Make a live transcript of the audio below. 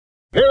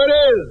Here it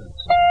is!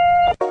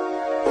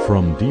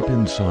 From deep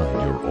inside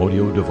your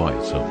audio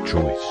device of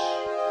choice.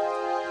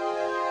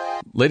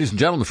 Ladies and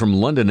gentlemen, from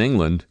London,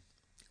 England,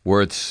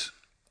 where it's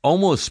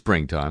almost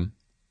springtime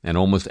and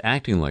almost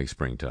acting like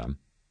springtime,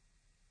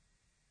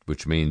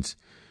 which means,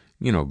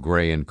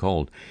 gray and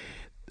cold.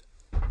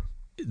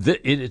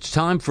 It's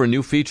time for a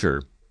new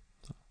feature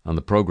on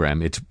the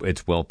program.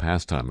 It's well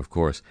past time, of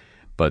course,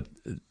 but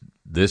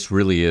this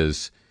really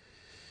is.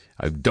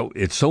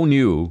 It's so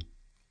new.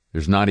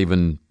 There's not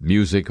even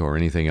music or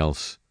anything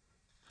else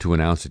to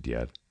announce it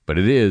yet, but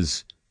it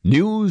is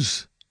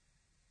News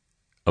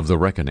of the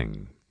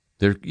Reckoning.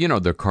 There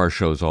are car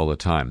shows all the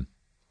time,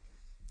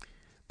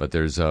 but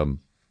there's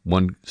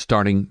one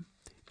starting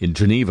in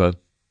Geneva.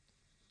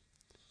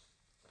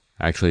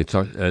 Actually,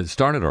 it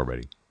started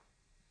already.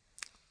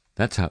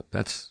 That's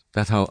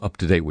how up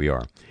to date we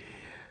are.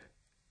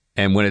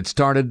 And when it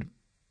started,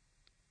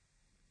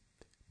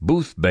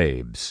 booth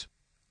babes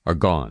are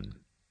gone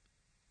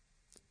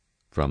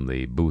from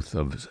the booth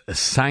of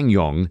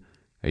Sangyong,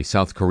 a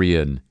South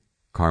Korean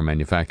car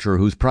manufacturer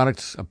whose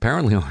products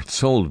apparently aren't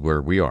sold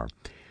where we are.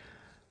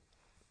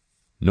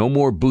 No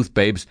more booth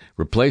babes,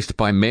 replaced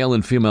by male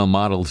and female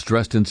models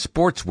dressed in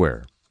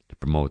sportswear to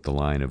promote the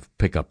line of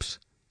pickups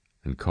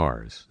and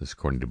cars. This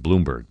according to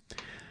Bloomberg.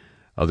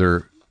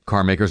 Other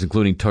car makers,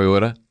 including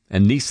Toyota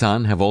and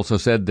Nissan, have also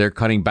said they're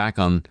cutting back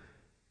on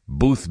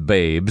booth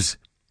babes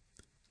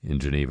in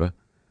Geneva,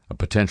 a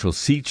potential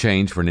sea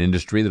change for an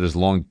industry that has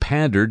long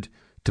pandered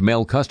to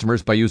male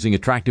customers by using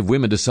attractive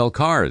women to sell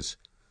cars.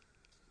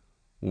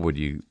 What,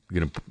 you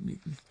going to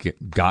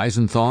get guys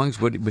in thongs?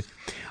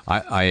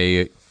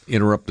 I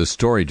interrupt the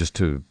story just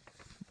to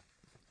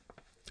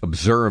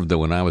observe that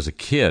when I was a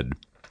kid,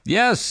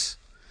 yes,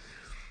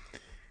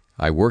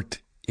 I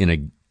worked in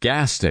a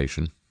gas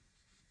station.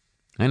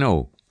 I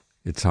know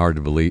it's hard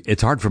to believe.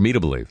 It's hard for me to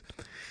believe.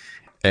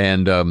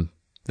 And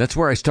that's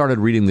where I started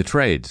reading the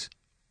trades.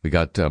 We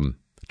got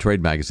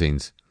trade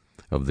magazines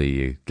of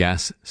the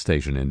gas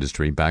station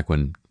industry back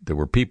when there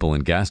were people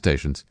in gas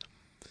stations.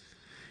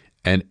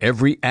 And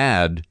every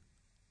ad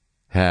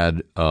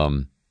had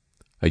a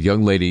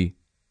young lady,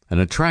 an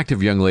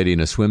attractive young lady in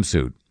a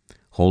swimsuit,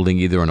 holding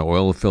either an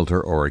oil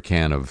filter or a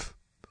can of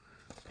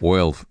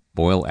oil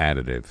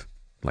additive,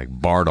 like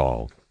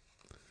Bardol.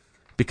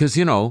 Because,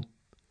 the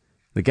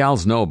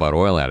gals know about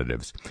oil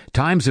additives.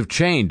 Times have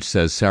changed,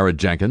 says Sarah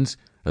Jenkins,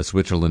 a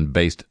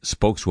Switzerland-based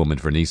spokeswoman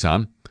for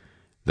Nissan.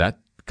 That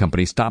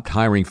company stopped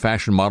hiring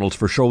fashion models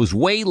for shows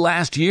way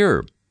last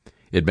year.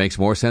 It makes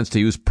more sense to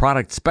use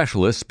product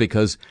specialists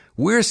because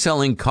we're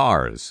selling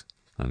cars,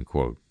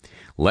 unquote.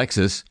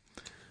 Lexus,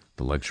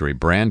 the luxury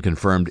brand,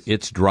 confirmed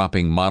it's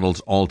dropping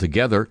models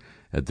altogether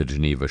at the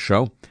Geneva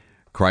show.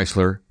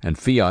 Chrysler and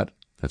Fiat,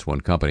 that's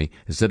one company,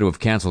 is said to have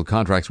canceled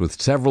contracts with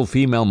several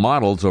female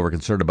models over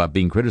concern about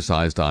being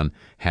criticized on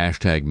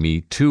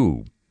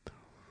 #MeToo.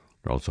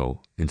 They're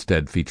also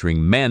instead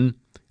featuring men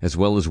as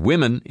well as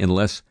women in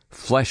less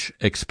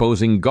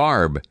flesh-exposing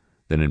garb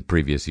than in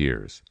previous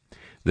years.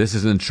 This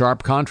is in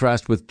sharp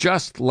contrast with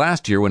just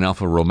last year when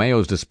Alfa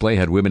Romeo's display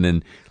had women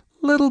in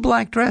little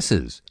black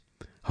dresses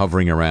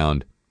hovering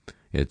around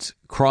its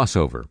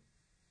crossover.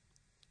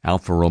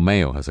 Alfa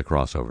Romeo has a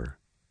crossover.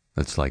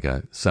 That's like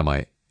a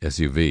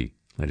semi-SUV,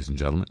 ladies and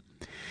gentlemen.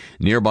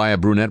 Nearby, a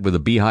brunette with a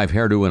beehive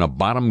hairdo and a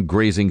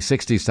bottom-grazing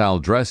 60s-style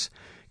dress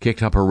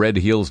kicked up her red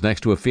heels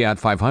next to a Fiat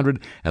 500.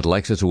 At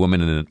Lexus, a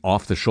woman in an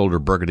off-the-shoulder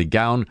burgundy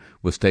gown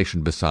was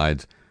stationed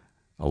beside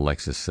a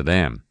Lexus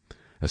sedan.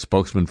 A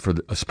spokeswoman for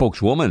the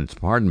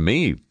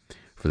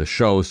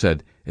show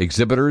said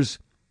exhibitors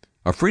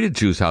are free to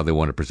choose how they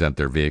want to present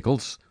their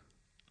vehicles.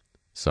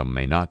 Some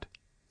may not.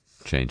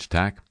 Change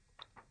tack.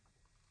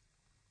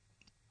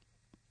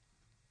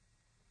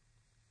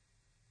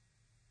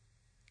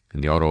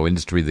 In the auto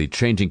industry, the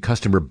changing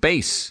customer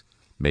base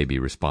may be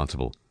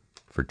responsible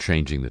for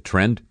changing the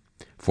trend.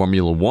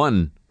 Formula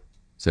One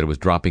said it was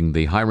dropping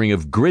the hiring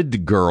of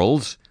grid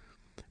girls,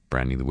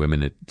 branding the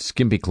women in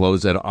skimpy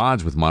clothes at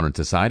odds with modern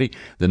society.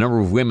 The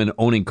number of women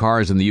owning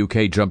cars in the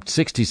UK jumped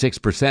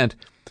 66%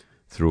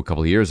 through a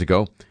couple of years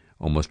ago,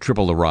 almost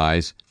triple the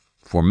rise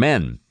for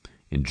men.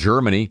 In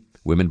Germany,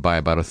 women buy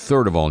about a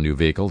third of all new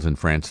vehicles. In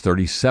France,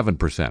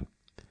 37%.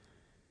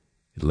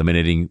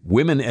 Eliminating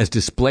women as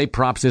display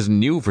props isn't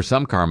new for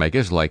some car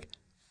makers like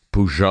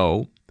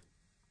Peugeot.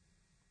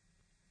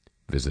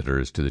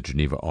 Visitors to the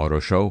Geneva Auto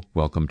Show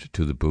welcomed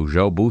to the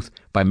Peugeot booth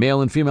by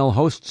male and female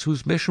hosts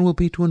whose mission will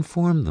be to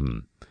inform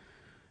them.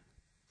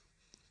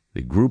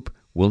 The group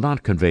will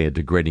not convey a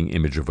degrading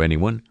image of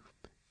anyone,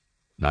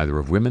 neither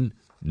of women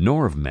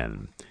nor of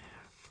men.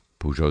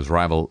 Peugeot's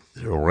rival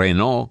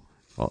Renault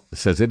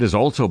says it has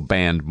also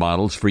banned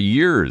models for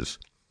years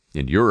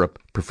in Europe,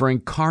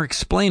 preferring car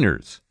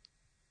explainers.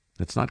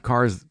 It's not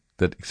cars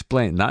that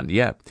explain, not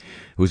yet,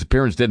 whose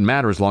appearance didn't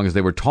matter as long as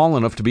they were tall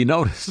enough to be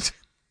noticed.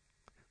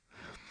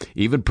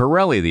 Even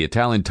Pirelli, the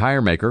Italian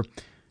tire maker,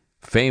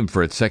 famed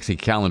for its sexy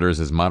calendars,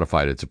 has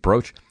modified its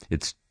approach.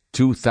 Its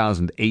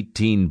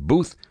 2018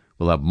 booth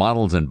will have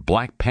models in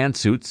black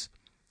pantsuits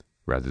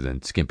rather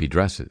than skimpy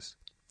dresses.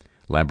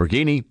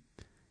 Lamborghini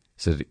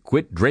says it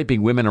quit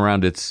draping women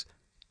around its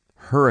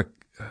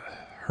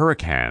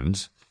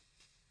Huracans.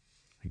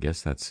 I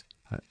guess that's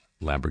a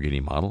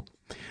Lamborghini model.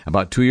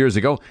 About 2 years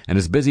ago, and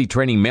is busy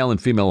training male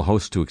and female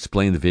hosts to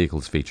explain the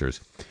vehicle's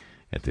features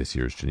at this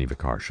year's Geneva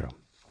Car Show.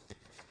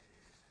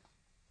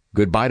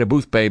 Goodbye to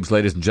booth babes,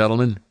 ladies and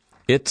gentlemen.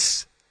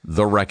 It's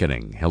The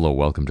Reckoning. Hello,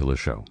 welcome to the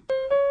show.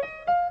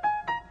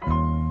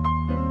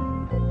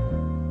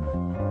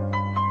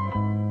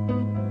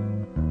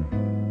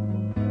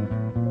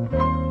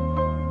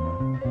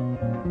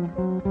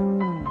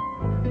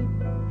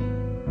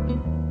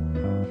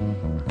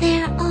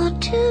 There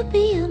ought to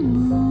be a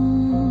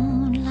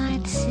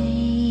moonlight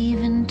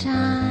saving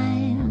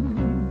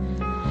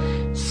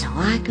time, so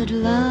I could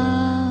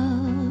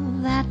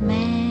love that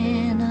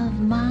man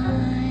of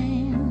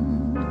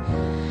mine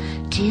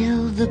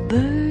till the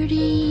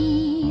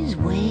birdies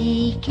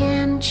wake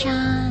and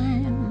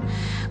chime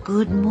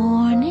good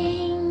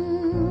morning.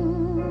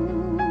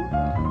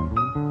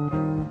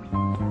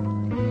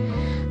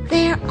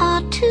 There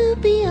ought to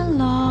be a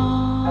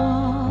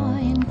law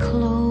in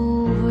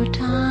clover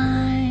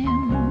time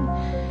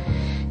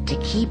to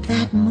keep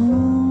that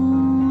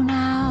moon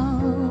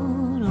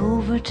out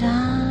over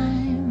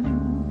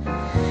time,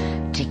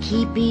 to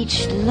keep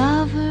each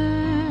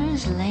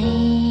lover's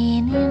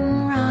lane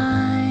in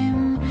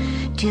rhyme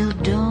till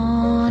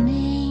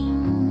dawning.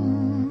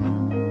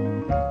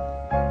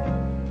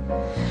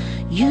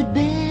 You'd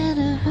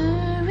better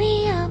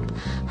hurry up,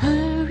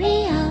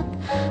 hurry up,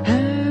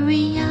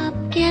 hurry up,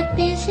 get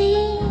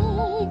busy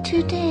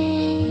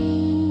today.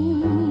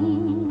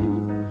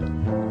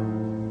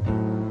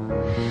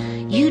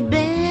 You'd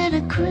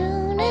better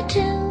croon a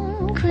tune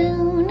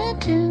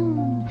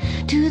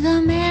to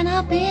the man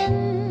up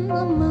in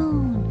the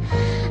moon.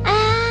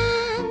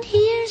 And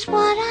here's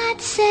what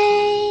I'd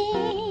say: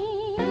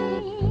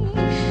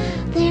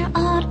 there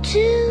ought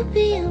to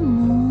be a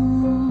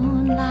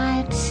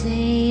moonlight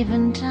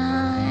saving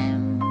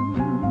time,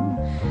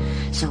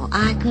 so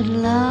I could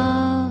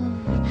love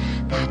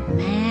that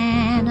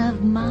man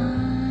of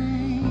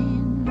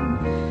mine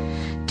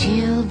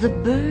till the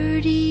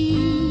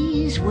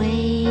birdies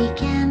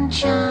wake and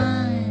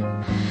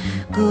chime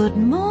good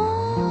morning.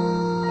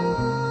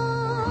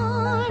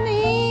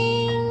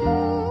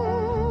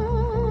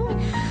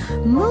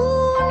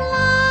 Moonlight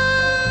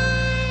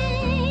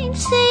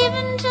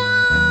saving time,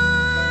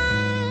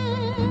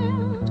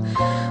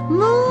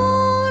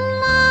 moonlight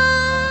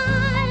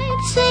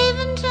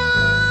saving time,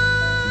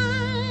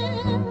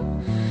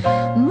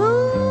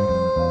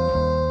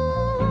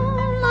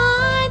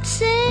 moonlight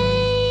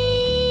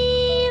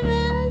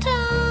saving time,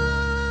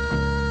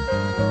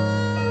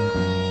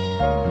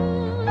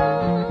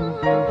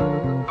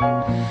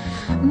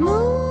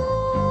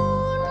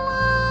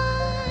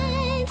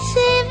 moonlight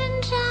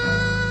saving time,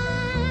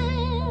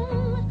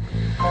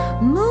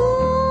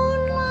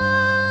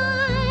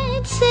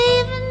 moonlight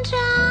saving time,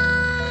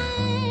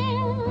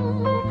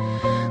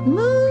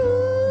 moonlight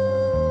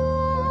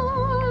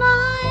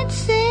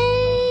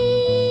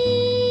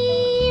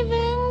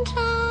saving time.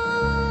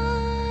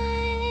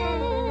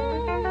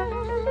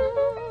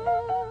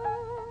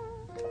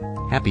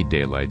 Happy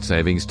daylight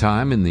savings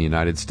time in the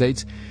United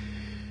States.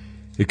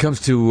 It comes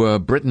to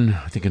Britain,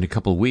 I think, in a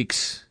couple of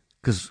weeks,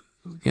 because,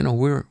 you know,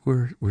 we're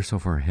so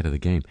far ahead of the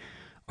game,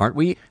 aren't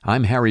we?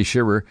 I'm Harry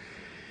Shearer,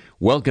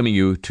 welcoming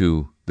you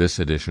to this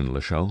edition of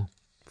the show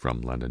from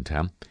London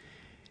Town,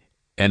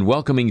 and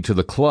welcoming you to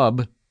the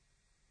club,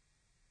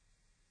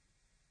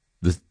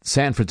 the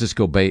San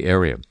Francisco Bay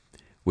Area,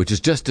 which is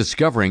just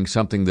discovering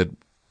something that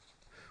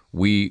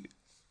we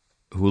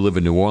who live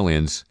in New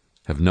Orleans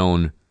have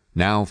known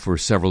now for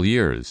several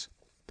years,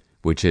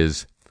 which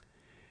is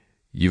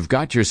you've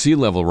got your sea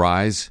level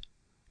rise,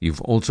 you've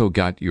also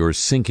got your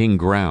sinking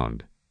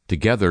ground.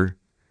 Together,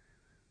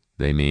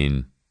 they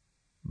mean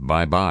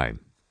bye-bye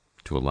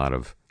to a lot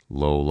of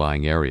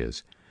low-lying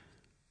areas.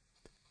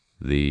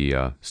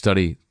 The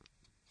study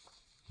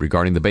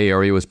regarding the Bay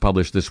Area was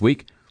published this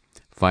week,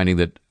 finding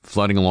that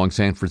flooding along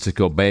San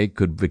Francisco Bay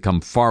could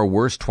become far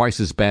worse, twice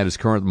as bad as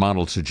current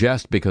models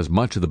suggest, because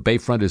much of the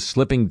bayfront is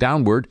slipping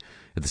downward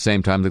at the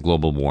same time that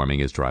global warming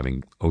is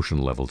driving ocean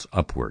levels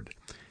upward.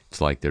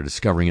 It's like they're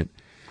discovering it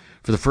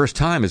for the first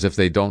time, as if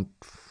they don't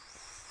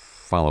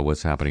follow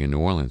what's happening in New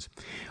Orleans.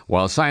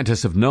 While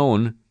scientists have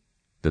known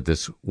that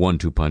this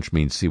 1-2 punch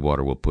means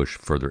seawater will push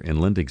further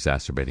inland,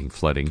 exacerbating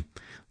flooding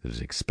that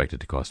is expected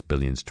to cost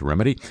billions to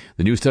remedy,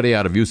 the new study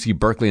out of UC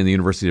Berkeley and the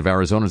University of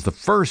Arizona is the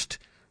first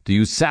to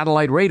use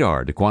satellite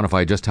radar to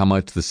quantify just how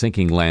much the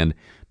sinking land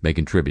may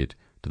contribute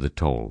to the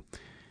toll.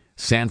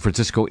 San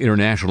Francisco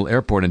International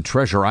Airport and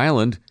Treasure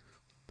Island,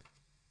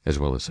 as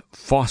well as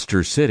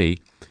Foster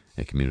City,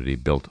 a community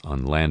built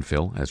on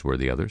landfill, as were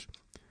the others,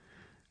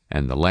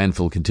 and the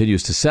landfill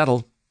continues to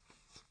settle,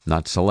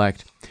 not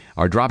select,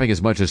 are dropping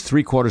as much as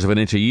 3/4 of an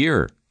inch a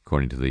year,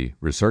 according to the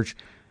research.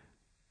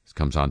 This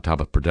comes on top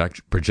of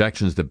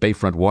projections that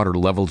bayfront water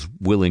levels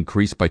will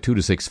increase by 2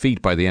 to 6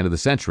 feet by the end of the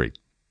century.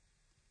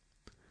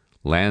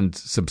 Land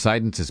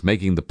subsidence is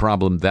making the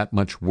problem that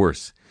much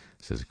worse,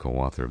 says a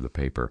co-author of the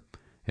paper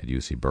at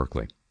UC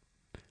Berkeley.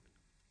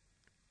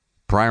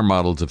 Prior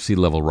models of sea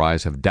level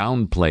rise have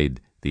downplayed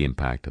the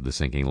impact of the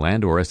sinking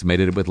land or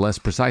estimated it with less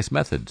precise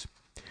methods.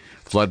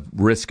 Flood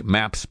risk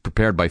maps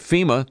prepared by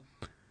FEMA,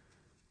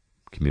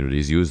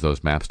 communities use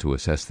those maps to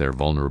assess their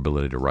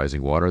vulnerability to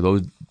rising water.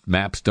 Those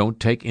maps don't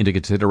take into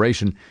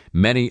consideration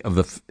many of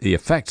the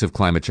effects of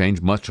climate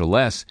change, much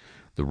less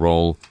the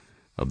role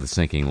of the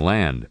sinking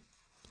land.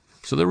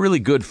 So they're really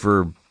good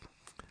for,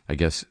 I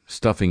guess,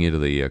 stuffing into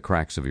the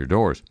cracks of your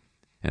doors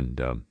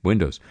and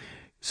windows.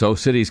 So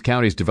cities,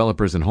 counties,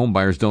 developers, and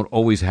homebuyers don't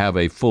always have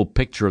a full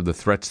picture of the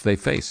threats they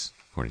face,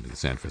 according to the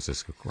San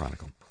Francisco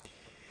Chronicle.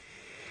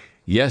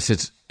 Yes,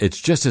 it's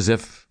just as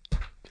if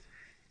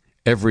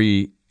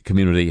every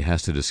community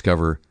has to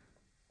discover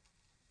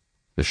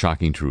the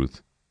shocking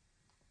truth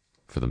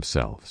for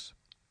themselves.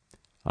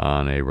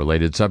 On a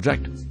related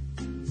subject,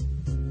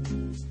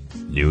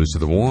 news to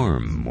the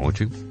warm, won't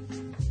you?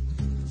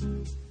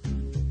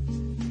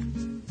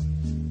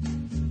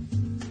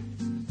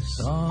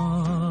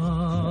 Soft,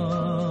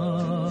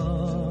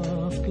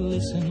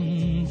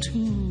 listen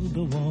to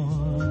the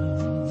warm.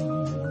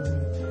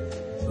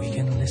 We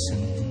can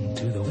listen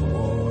to the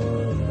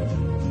warm.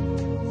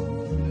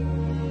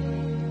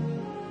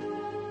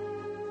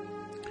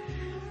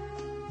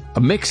 A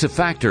mix of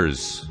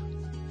factors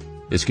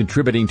is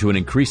contributing to an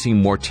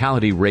increasing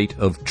mortality rate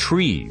of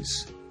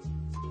trees.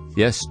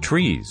 Yes,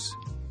 trees.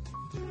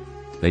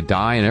 They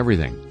die and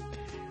everything.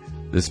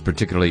 This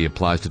particularly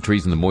applies to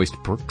trees in the moist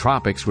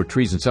tropics, where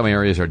trees in some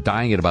areas are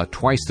dying at about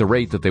twice the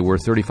rate that they were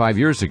 35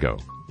 years ago.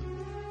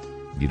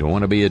 You don't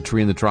want to be a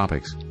tree in the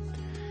tropics.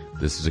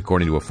 This is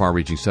according to a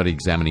far-reaching study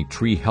examining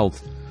tree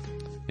health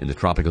in the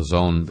tropical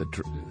zone that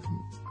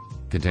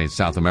contains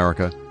South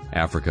America,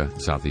 Africa,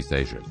 and Southeast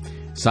Asia.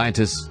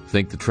 Scientists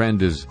think the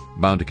trend is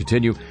bound to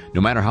continue. No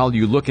matter how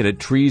you look at it,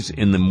 trees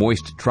in the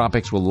moist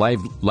tropics will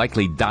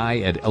likely die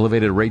at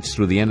elevated rates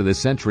through the end of this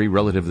century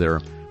relative to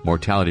their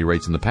mortality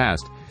rates in the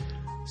past,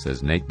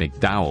 says Nate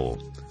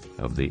McDowell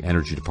of the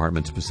Energy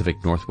Department's Pacific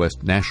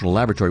Northwest National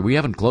Laboratory. We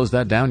haven't closed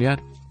that down yet?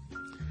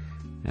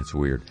 That's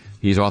weird.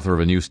 He's author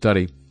of a new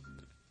study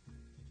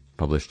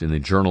published in the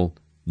journal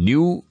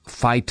New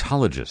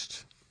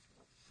Phytologist.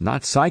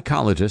 Not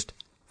psychologist,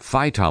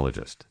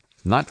 phytologist.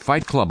 Not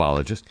fight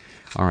clubologist.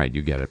 All right,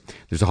 you get it.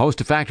 There's a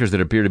host of factors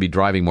that appear to be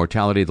driving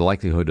mortality. The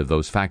likelihood of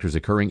those factors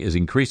occurring is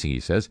increasing, he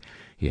says.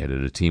 He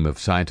headed a team of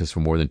scientists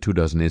from more than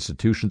 24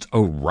 institutions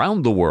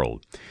around the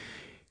world.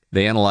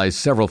 They analyzed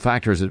several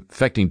factors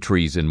affecting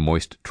trees in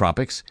moist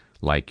tropics,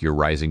 like your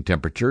rising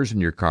temperatures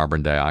and your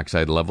carbon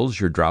dioxide levels,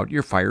 your drought,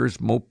 your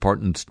fires, more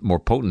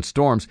potent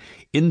storms,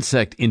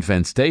 insect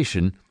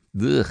infestation,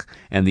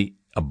 and the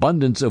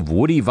abundance of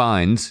woody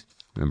vines.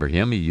 Remember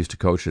him? He used to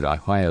coach at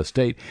Ohio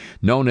State,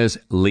 known as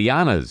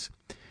lianas.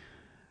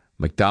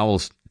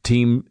 McDowell's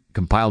team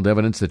compiled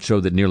evidence that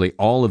showed that nearly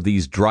all of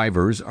these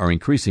drivers are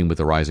increasing with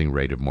the rising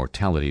rate of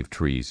mortality of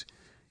trees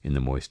in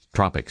the moist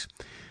tropics.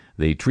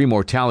 The tree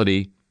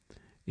mortality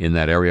in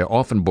that area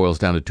often boils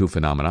down to two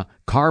phenomena: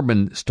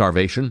 carbon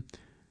starvation,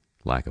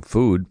 lack of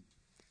food.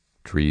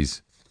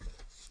 Trees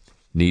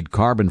need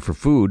carbon for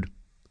food.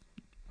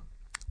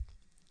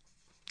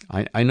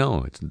 I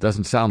know, it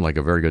doesn't sound like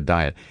a very good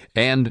diet.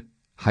 And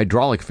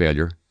hydraulic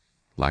failure,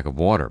 lack of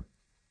water.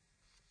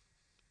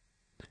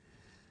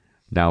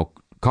 Now,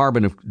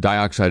 carbon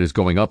dioxide is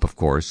going up, of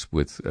course,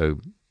 with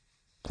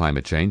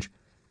climate change.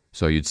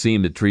 So you'd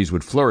seem that trees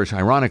would flourish.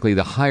 Ironically,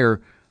 the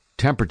higher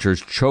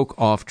temperatures choke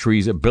off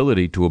trees'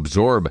 ability to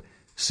absorb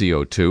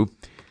CO2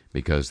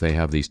 because they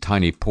have these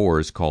tiny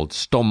pores called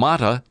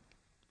stomata,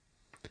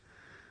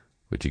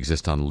 which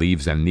exist on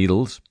leaves and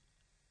needles.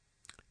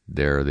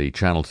 They're the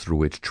channels through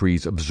which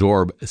trees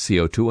absorb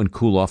CO2 and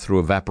cool off through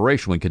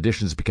evaporation. When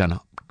conditions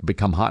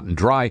become hot and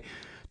dry,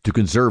 to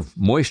conserve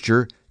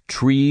moisture,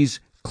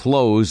 trees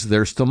close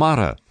their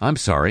stomata. I'm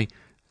sorry,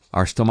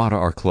 our stomata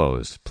are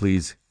closed.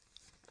 Please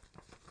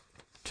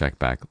check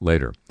back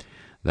later.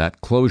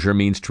 That closure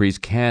means trees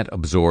can't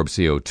absorb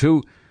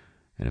CO2,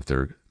 and if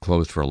they're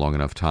closed for a long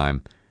enough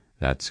time,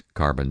 that's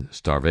carbon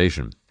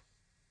starvation.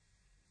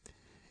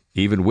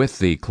 Even with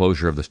the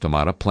closure of the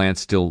stomata, plants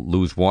still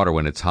lose water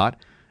when it's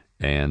hot,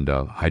 and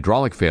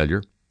hydraulic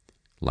failure,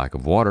 lack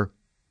of water,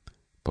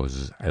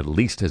 poses at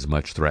least as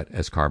much threat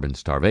as carbon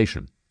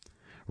starvation.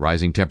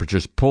 Rising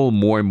temperatures pull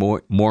more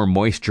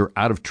moisture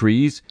out of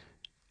trees,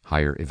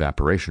 higher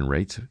evaporation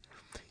rates.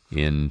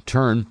 In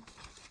turn,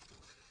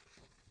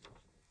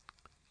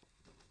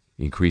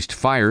 increased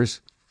fires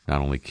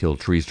not only kill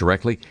trees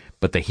directly,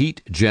 but the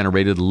heat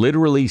generated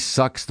literally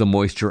sucks the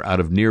moisture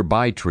out of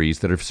nearby trees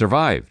that have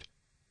survived.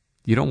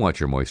 You don't want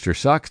your moisture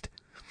sucked.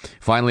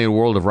 Finally, in a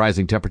world of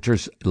rising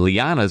temperatures,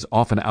 lianas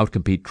often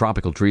outcompete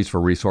tropical trees for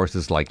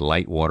resources like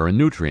light, water, and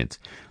nutrients.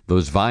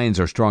 Those vines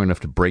are strong enough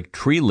to break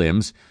tree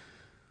limbs,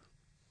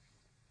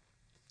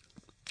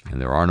 and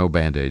there are no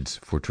band-aids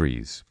for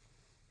trees.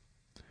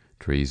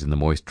 Trees in the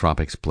moist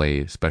tropics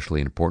play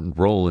especially an important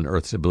role in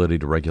Earth's ability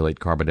to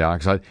regulate carbon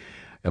dioxide,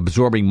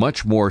 absorbing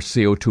much more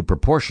CO2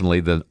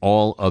 proportionally than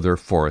all other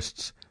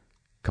forests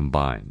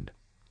combined.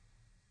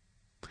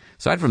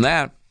 Aside from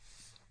that,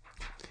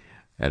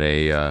 at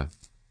a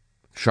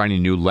shiny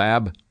new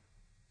lab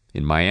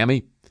in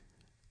Miami,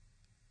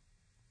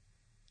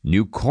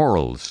 new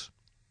corals,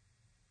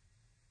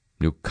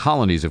 new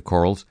colonies of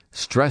corals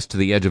stressed to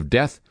the edge of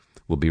death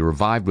will be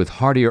revived with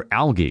hardier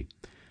algae,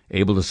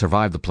 able to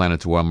survive the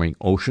planet's warming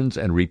oceans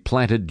and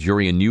replanted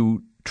during a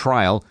new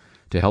trial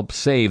to help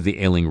save the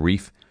ailing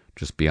reef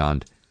just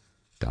beyond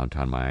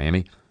downtown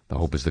Miami. The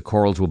hope is the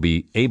corals will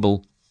be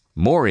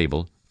more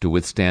able to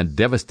withstand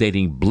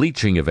devastating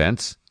bleaching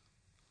events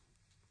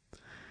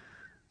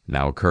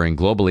now occurring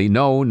globally.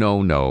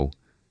 No.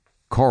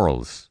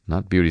 Corals,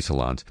 not beauty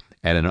salons,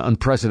 at an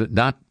unprecedented,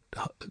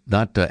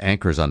 not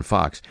anchors on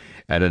Fox,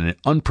 at an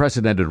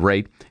unprecedented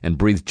rate, and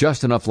breathe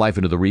just enough life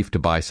into the reef to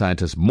buy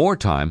scientists more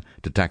time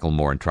to tackle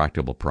more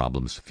intractable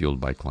problems fueled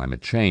by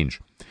climate change.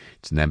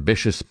 It's an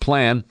ambitious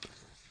plan,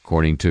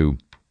 according to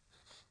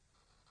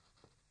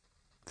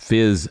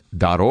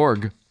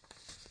phys.org,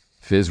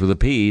 Fizz with a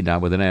P,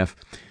 not with an F,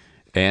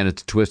 and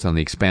it's a twist on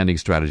the expanding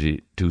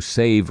strategy to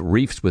save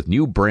reefs with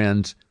new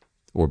brands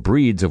or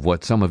breeds of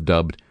what some have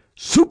dubbed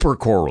super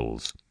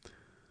corals.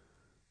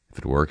 If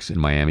it works in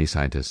Miami,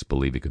 scientists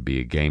believe it could be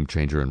a game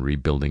changer in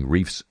rebuilding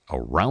reefs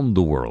around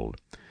the world.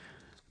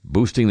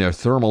 Boosting their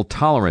thermal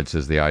tolerance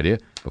is the idea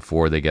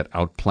before they get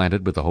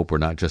outplanted, with the hope we're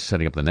not just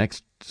setting up the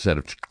next set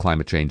of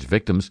climate change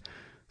victims,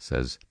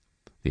 says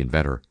the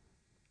inventor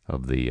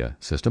of the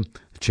system.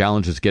 The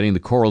challenge is getting the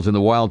corals in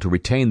the wild to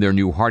retain their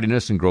new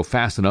hardiness and grow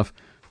fast enough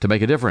to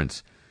make a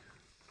difference,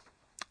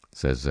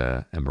 says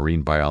a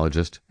marine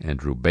biologist,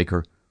 Andrew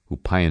Baker, who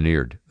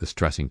pioneered the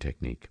stressing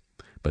technique.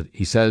 But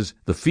he says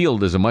the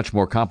field is a much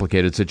more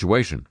complicated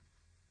situation.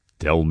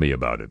 Tell me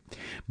about it.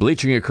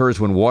 Bleaching occurs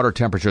when water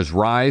temperatures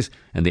rise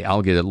and the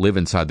algae that live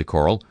inside the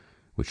coral,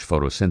 which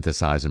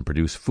photosynthesize and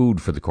produce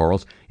food for the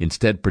corals,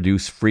 instead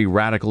produce free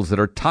radicals that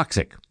are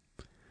toxic.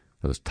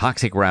 Those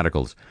toxic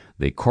radicals,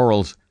 the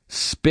corals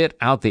spit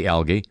out the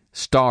algae,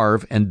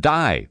 starve, and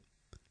die.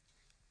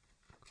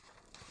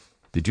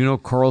 Did you know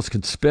corals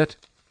can spit?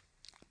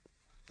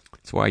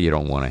 That's why you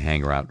don't want to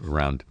hang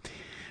around.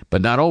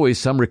 But not always.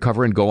 Some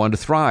recover and go on to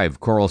thrive.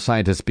 Coral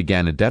scientists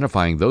began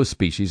identifying those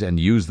species and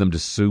used them to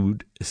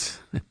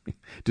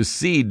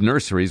seed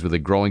nurseries with a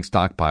growing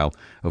stockpile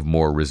of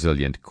more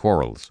resilient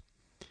corals.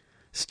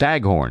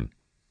 Staghorn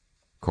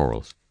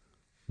corals,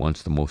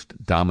 once the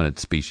most dominant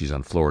species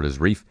on Florida's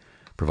reef,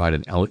 provide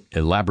an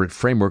elaborate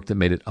framework that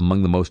made it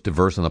among the most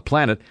diverse on the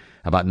planet.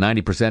 About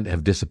 90%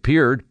 have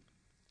disappeared.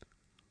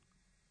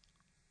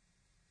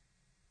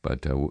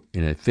 But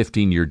in a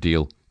 15-year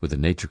deal with the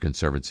Nature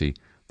Conservancy,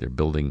 they're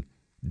building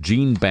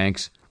gene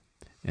banks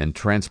and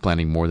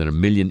transplanting more than 1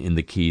 million in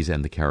the Keys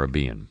and the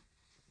Caribbean.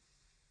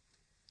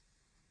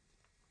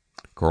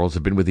 Corals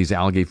have been with these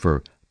algae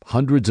for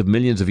hundreds of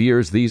millions of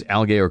years. These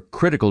algae are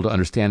critical to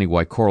understanding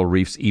why coral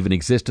reefs even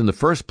exist in the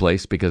first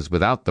place, because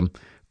without them,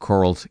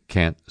 corals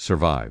can't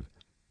survive.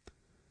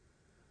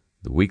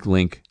 The weak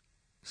link,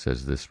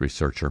 says this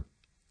researcher,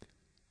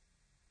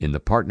 in the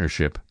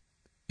partnership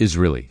is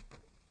really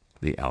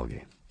the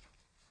algae.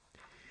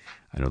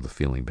 I know the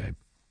feeling, babe.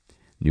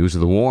 News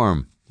of the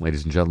warm,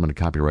 ladies and gentlemen, a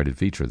copyrighted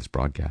feature of this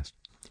broadcast.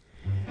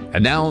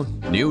 And now,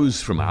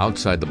 news from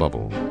outside the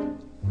bubble.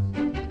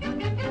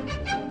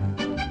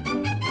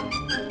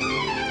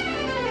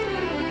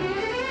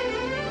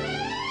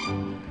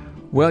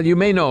 Well, you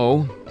may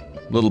know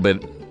a little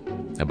bit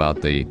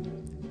about the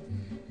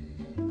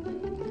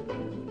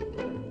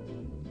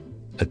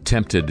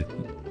attempted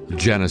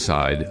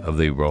genocide of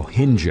the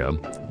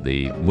Rohingya,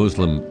 the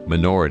Muslim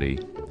minority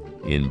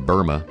in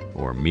Burma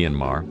or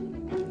Myanmar.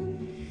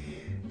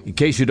 In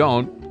case you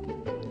don't,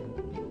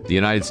 the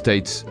United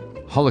States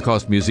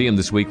Holocaust Museum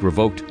this week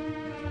revoked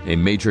a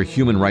major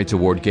human rights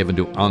award given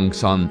to Aung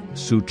San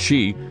Suu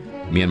Kyi,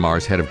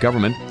 Myanmar's head of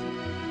government.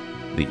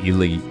 The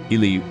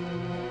Elie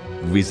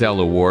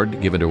Wiesel Award,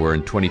 given to her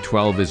in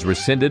 2012, is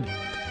rescinded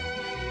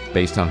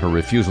based on her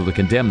refusal to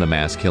condemn the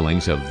mass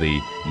killings of the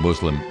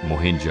Muslim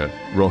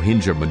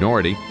Rohingya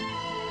minority.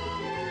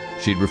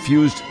 She'd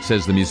refused,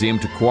 says the museum,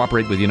 to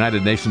cooperate with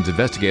United Nations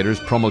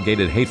investigators,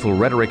 promulgated hateful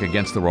rhetoric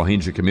against the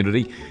Rohingya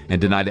community, and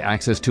denied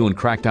access to and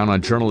cracked down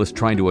on journalists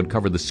trying to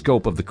uncover the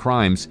scope of the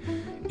crimes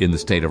in the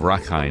state of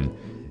Rakhine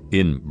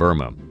in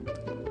Burma.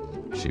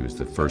 She was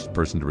the first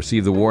person to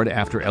receive the award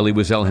after Elie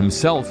Wiesel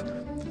himself.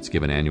 It's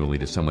given annually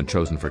to someone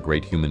chosen for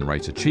great human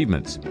rights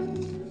achievements.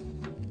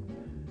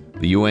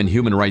 The UN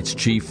Human Rights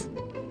Chief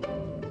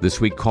this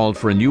week called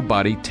for a new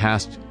body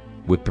tasked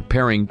with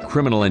preparing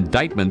criminal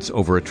indictments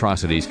over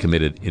atrocities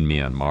committed in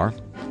Myanmar.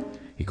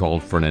 He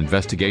called for an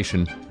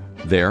investigation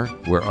there,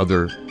 where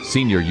other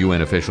senior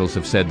UN officials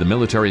have said the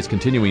military is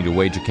continuing to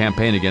wage a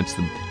campaign against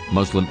the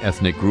Muslim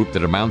ethnic group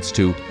that amounts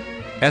to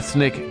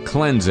ethnic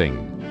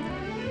cleansing.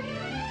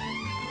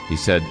 He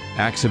said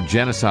acts of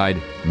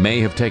genocide may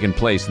have taken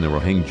place in the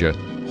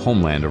Rohingya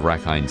homeland of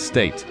Rakhine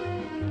State.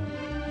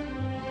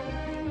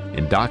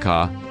 In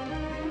Dhaka,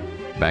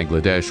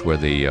 Bangladesh, where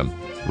the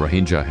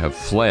Rohingya have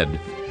fled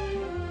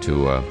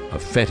to a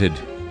fetid,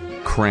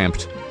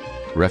 cramped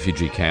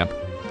refugee camp.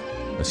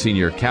 A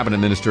senior cabinet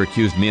minister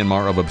accused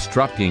Myanmar of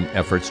obstructing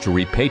efforts to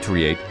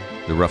repatriate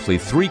the roughly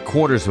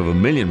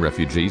 750,000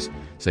 refugees,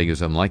 saying it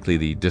was unlikely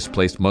the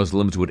displaced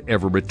Muslims would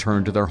ever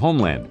return to their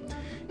homeland.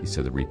 He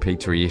said the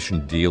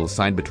repatriation deal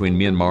signed between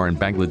Myanmar and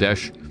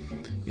Bangladesh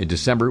in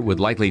December would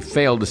likely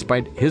fail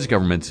despite his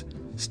government's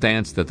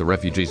stance that the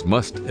refugees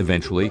must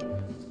eventually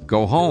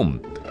go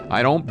home.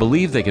 I don't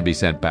believe they can be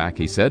sent back,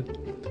 he said.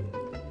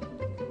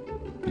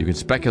 You can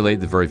speculate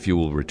that very few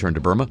will return to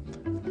Burma.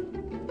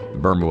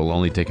 Burma will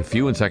only take a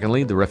few, and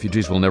secondly, the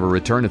refugees will never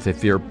return if they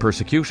fear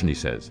persecution, he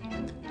says.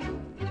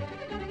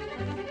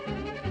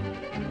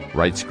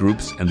 Rights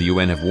groups and the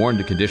UN have warned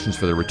the conditions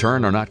for their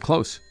return are not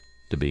close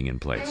to being in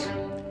place.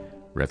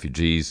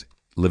 Refugees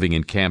living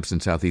in camps in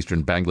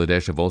southeastern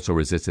Bangladesh have also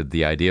resisted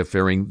the idea,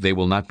 fearing they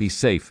will not be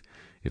safe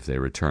if they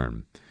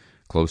return.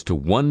 Close to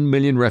 1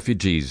 million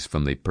refugees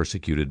from the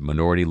persecuted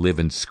minority live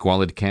in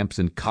squalid camps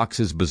in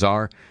Cox's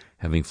Bazar,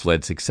 having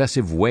fled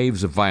successive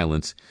waves of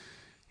violence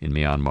in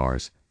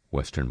Myanmar's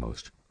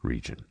westernmost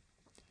region.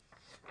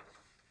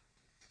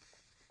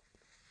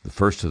 The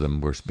first of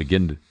them were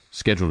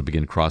scheduled to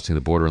begin crossing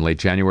the border in late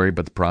January,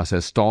 but the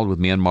process stalled with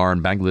Myanmar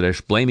and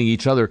Bangladesh blaming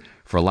each other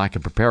for a lack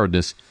of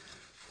preparedness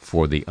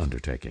for the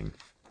undertaking.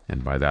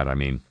 And by that I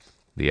mean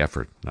the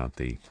effort, not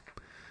the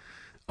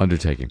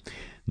undertaking.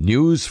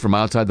 News from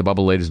outside the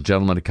bubble, ladies and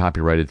gentlemen, a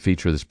copyrighted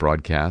feature of this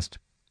broadcast.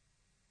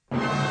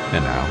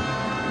 And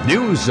now,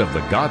 news of the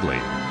godly.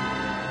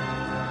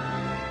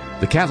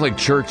 The Catholic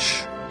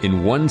Church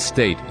in one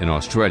state in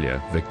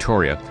Australia,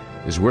 Victoria,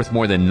 is worth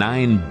more than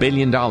 $9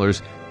 billion,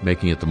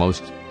 making it the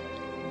most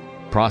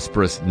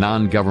prosperous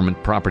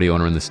non-government property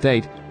owner in the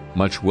state,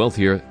 much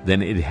wealthier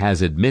than it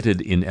has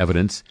admitted in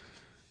evidence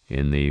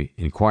in the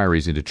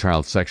inquiries into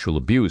child sexual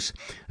abuse.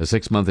 A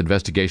 6-month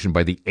investigation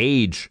by the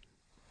Age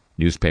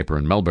newspaper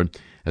in Melbourne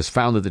has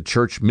found that the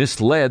church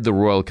misled the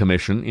Royal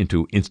Commission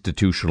into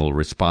institutional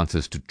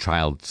responses to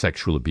child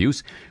sexual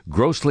abuse,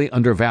 grossly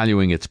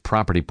undervaluing its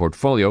property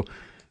portfolio,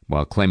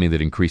 while claiming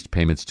that increased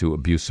payments to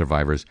abuse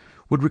survivors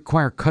would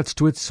require cuts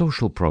to its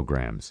social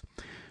programs.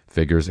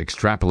 Figures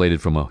extrapolated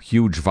from a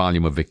huge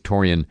volume of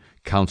Victorian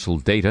Council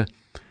data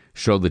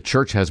show the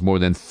church has more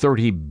than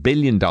 $30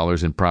 billion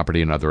in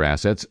property and other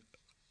assets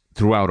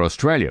throughout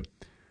Australia.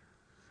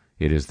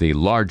 It is the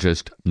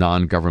largest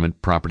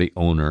non-government property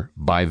owner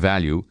by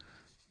value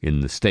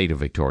in the state of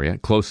Victoria,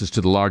 closest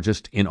to the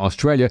largest in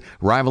Australia,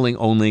 rivaling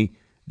only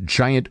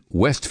Giant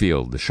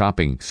Westfield, the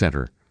shopping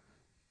centre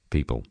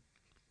people.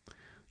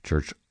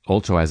 Church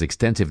also has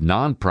extensive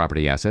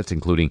non-property assets,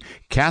 including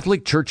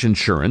Catholic Church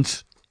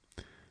insurance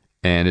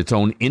and its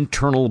own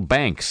internal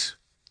banks.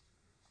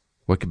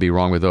 What could be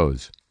wrong with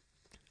those?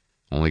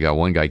 Only got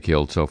one guy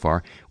killed so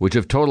far, which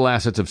have total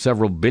assets of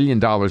several $1 billion,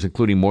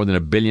 including more than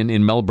 $1 billion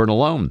in Melbourne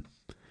alone.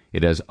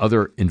 It has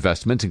other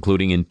investments,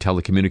 including in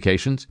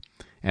telecommunications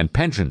and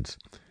pensions.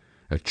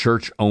 A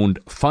church-owned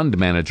fund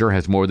manager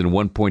has more than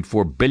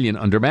 $1.4 billion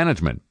under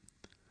management.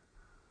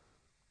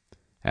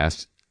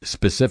 Asked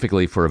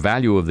specifically for a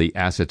value of the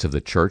assets of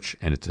the church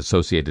and its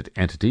associated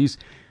entities,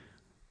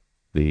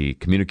 the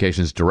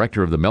communications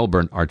director of the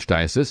Melbourne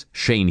Archdiocese,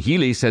 Shane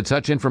Healy, said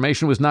such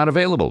information was not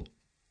available.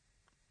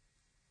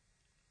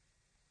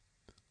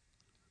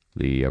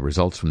 The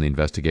results from the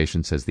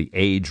investigation, says the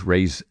Age,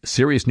 raise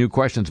serious new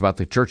questions about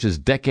the church's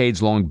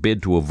decades-long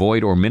bid to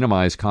avoid or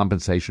minimize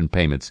compensation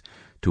payments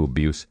to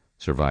abuse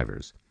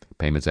survivors.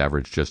 Payments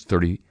average just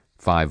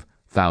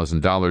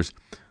 $35,000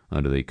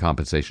 under the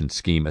compensation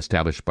scheme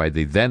established by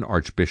the then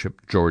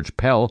Archbishop George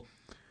Pell.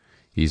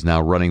 He's now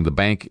running the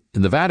bank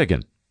in the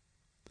Vatican.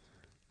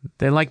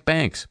 They like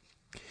banks.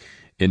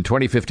 In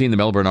 2015, the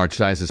Melbourne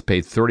Archdiocese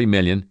paid $30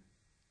 million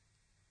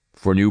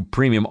for new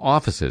premium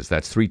offices.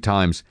 That's 3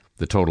 times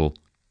the total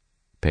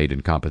paid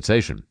in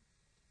compensation.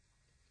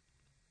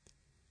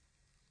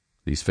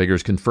 These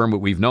figures confirm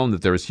what we've known,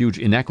 that there is huge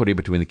inequity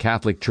between the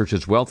Catholic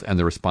Church's wealth and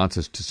the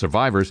responses to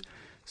survivors,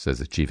 says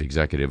the chief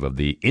executive of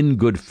the In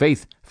Good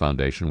Faith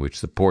Foundation, which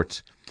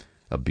supports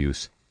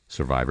abuse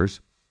survivors.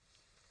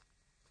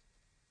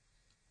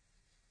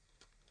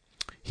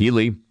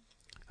 Healy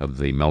of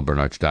the Melbourne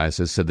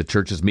Archdiocese said the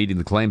church is meeting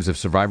the claims of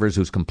survivors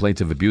whose complaints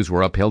of abuse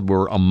were upheld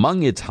were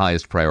among its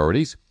highest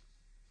priorities.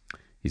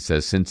 He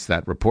says since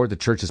that report, the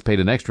church has paid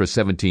an extra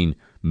 $17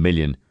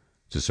 million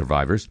to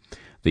survivors.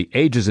 The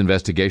Age's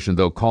investigation,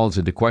 though, calls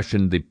into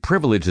question the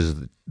privileges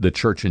the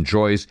church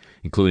enjoys,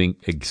 including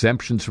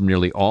exemptions from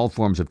nearly all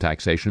forms of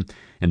taxation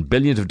and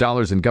billions of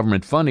dollars in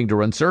government funding to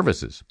run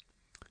services.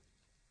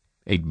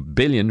 $8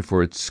 billion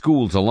for its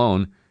schools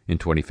alone in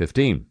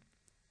 2015.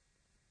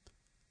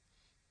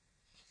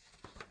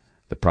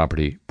 The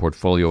property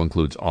portfolio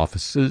includes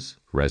offices,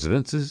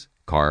 residences,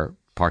 car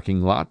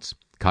parking lots,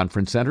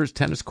 conference centers,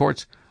 tennis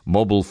courts,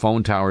 mobile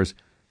phone towers,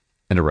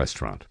 and a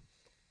restaurant.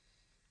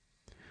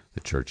 The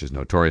church is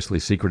notoriously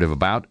secretive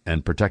about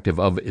and protective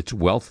of its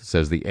wealth,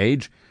 says the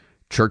Age.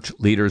 Church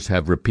leaders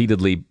have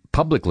repeatedly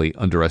publicly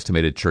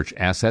underestimated church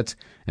assets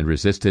and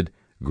resisted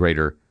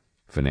greater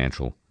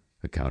financial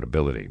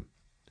accountability.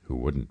 Who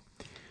wouldn't?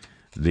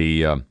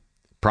 The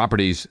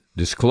properties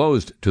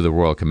disclosed to the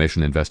Royal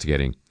Commission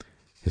investigating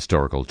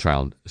historical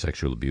child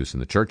sexual abuse in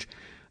the church,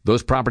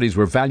 those properties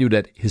were valued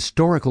at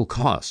historical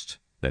cost.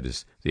 That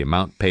is, the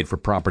amount paid for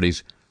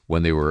properties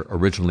when they were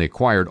originally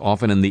acquired,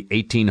 often in the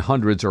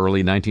 1800s,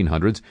 early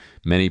 1900s.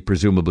 Many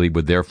presumably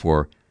would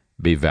therefore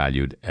be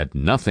valued at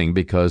nothing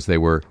because they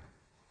were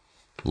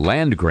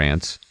land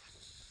grants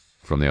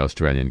from the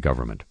Australian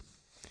government.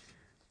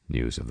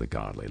 News of the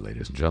godly,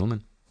 ladies and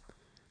gentlemen.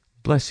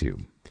 Bless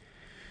you.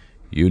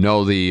 You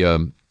know,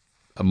 the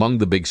among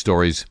the big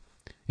stories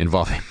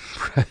involving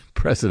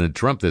President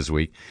Trump this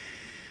week,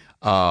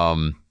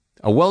 a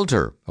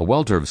welter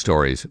of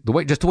stories,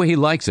 just the way he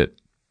likes it,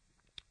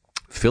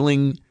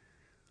 filling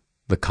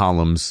the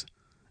columns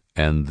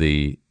and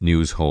the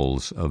news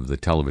holes of the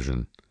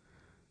television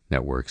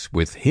networks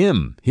with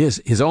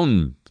his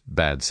own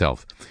bad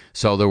self.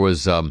 So there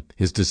was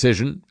his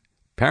decision,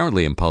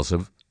 apparently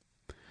impulsive,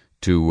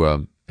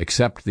 to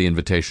accept the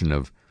invitation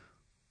of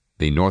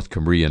the North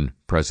Korean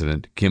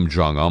President Kim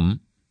Jong-un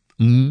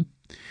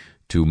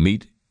to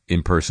meet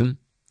in person,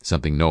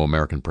 something no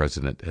American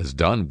president has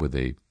done with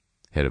the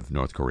head of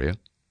North Korea.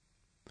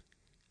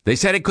 They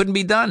said it couldn't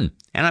be done,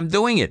 and I'm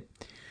doing it.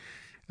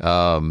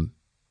 The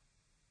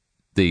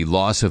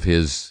loss of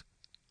his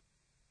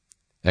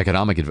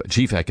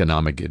chief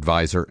economic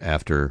advisor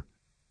after,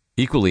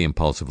 equally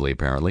impulsively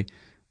apparently,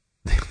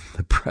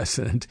 the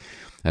president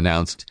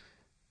announced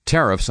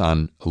tariffs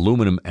on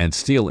aluminum and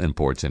steel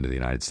imports into the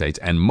United States,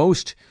 and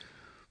most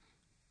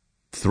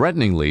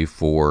threateningly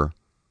for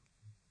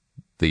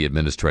the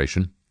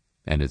administration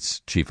and its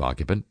chief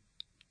occupant,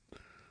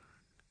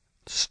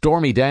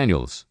 Stormy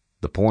Daniels,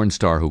 the porn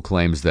star who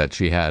claims that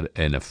she had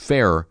an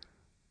affair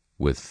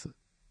with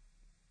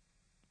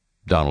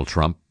Donald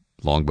Trump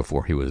long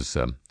before he was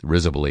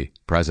risibly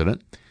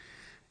president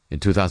in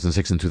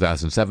 2006 and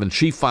 2007.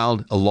 She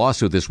filed a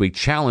lawsuit this week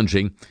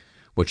challenging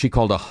what she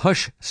called a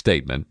hush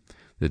statement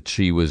that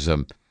she was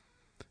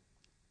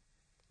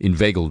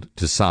inveigled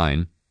to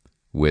sign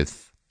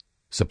with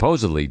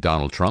supposedly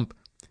Donald Trump,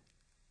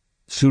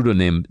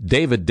 pseudonym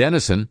David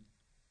Dennison,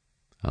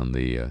 in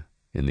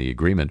the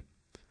agreement.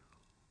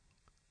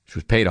 She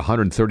was paid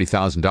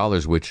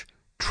 $130,000, which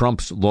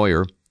Trump's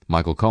lawyer,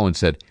 Michael Cohen,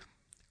 said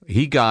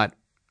he got.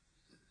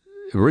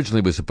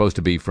 Originally was supposed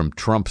to be from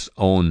Trump's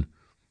own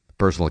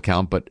personal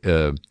account, but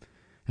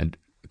and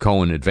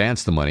Cohen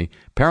advanced the money.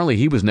 Apparently,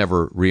 he was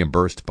never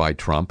reimbursed by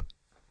Trump.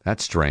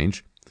 That's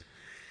strange.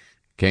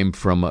 Came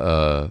from,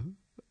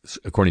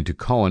 according to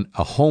Cohen,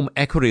 a home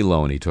equity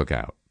loan he took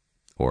out,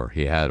 or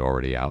he had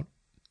already out.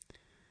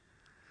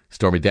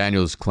 Stormy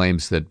Daniels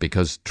claims that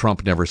because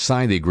Trump never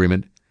signed the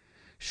agreement,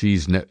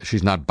 she's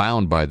not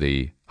bound by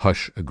the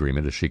hush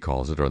agreement, as she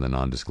calls it, or the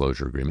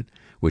non-disclosure agreement,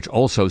 which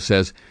also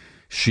says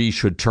she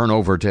should turn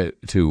over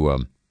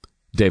to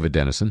David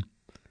Dennison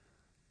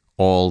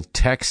all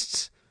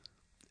texts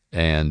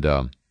and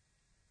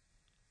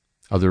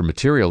other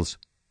materials,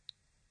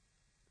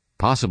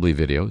 possibly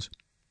videos,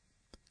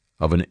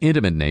 of an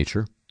intimate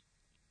nature,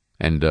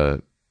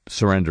 and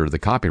surrender the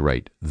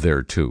copyright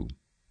thereto.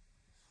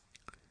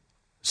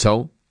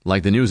 So,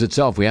 like the news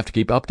itself, we have to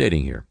keep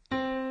updating here.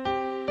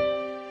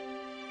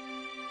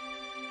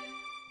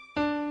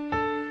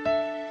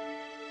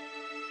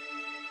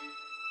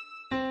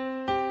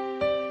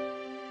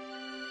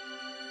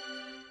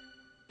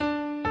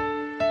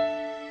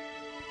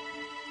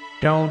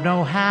 Don't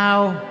know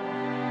how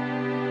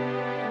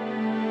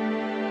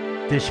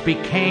this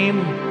became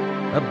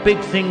a big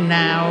thing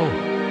now.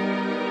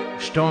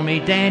 Stormy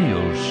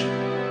Daniels,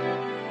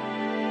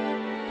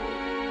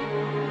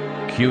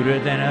 cuter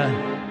than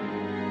a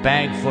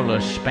bag full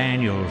of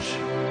spaniels.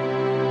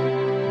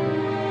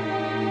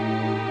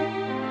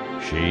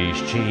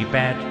 She's cheap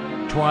at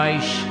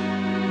twice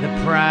the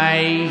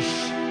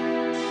price.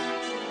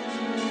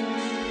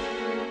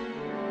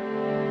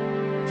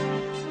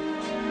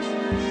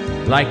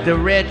 Like the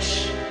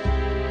rich,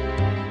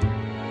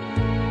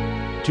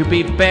 to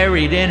be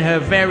buried in her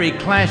very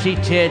classy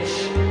tits.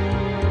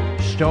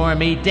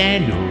 Stormy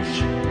Daniels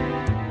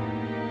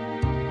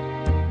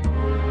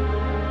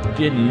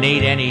didn't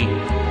need any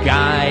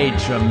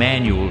guides or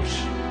manuals.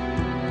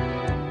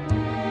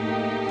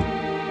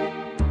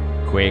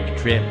 Quick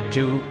trip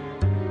to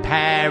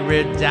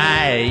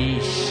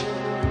paradise.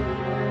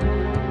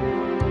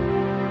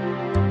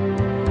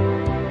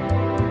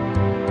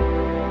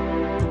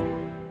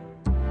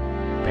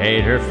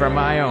 Paid her from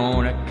my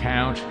own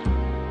account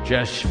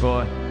just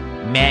for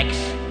max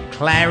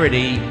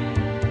clarity.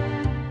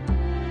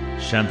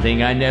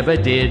 Something I never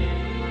did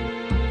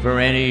for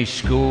any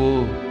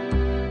school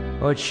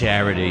or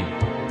charity.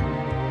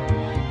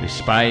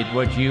 Despite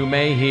what you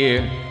may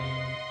hear,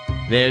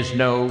 there's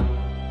no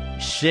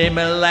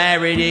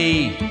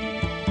similarity.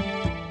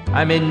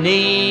 I'm in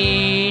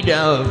need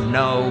of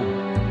no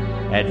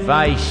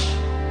advice.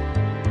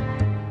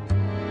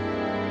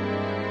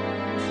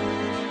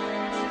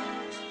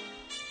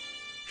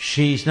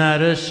 She's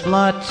not a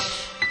slut.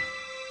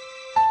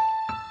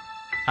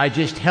 I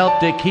just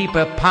helped her keep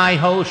her pie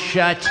hole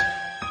shut.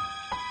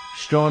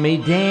 Stormy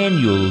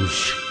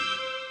Daniels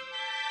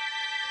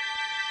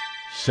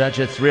Such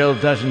a thrill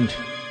doesn't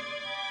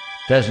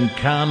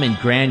come in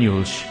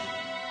granules.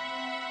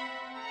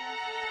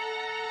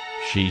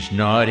 She's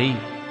naughty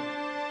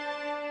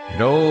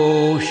and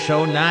oh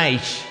so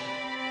nice.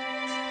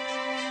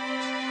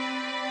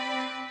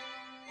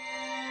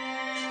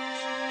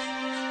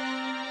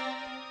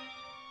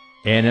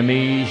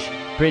 Enemies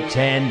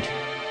pretend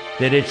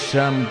that it's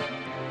some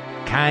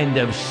kind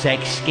of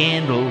sex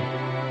scandal,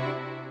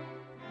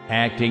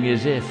 acting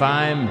as if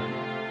I'm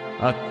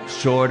a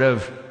sort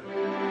of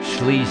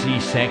sleazy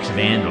sex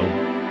vandal.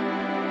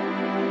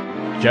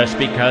 Just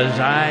because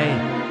I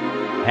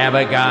have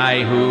a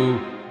guy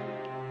who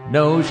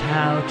knows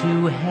how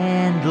to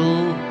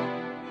handle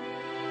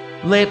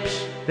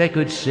lips that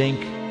could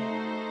sink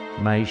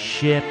my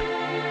ship.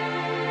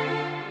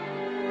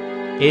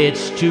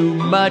 It's too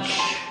much.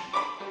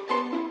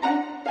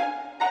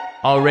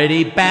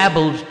 Already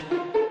babbled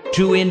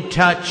to in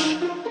touch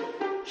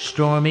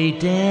Stormy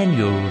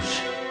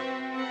Daniels.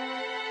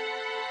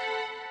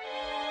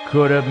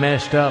 Could have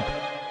messed up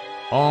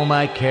all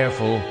my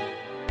careful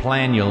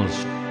planules.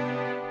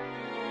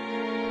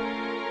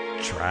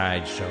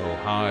 Tried so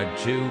hard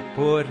to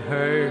put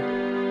her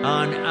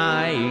on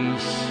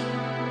ice.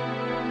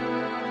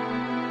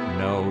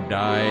 No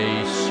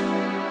dice.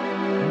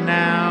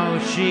 Now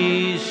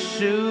she's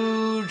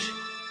sued.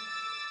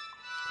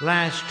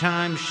 Last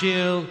time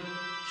she'll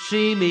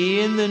see me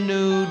in the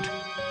nude.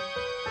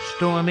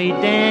 Stormy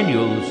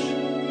Daniels.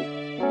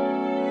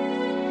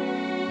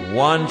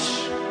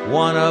 Once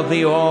one of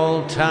the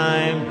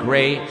all-time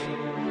great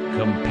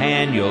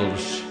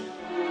companions.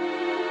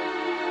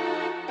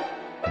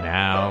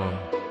 Now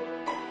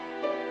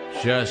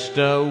just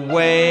a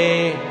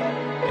way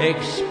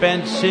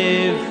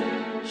expensive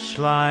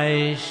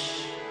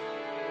slice.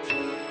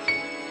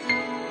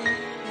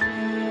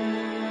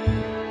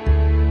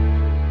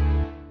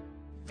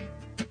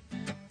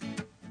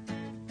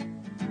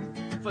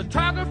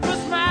 Photographer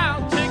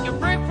smile, take a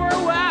break for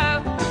a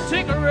while,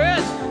 take a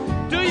rest,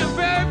 do your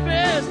very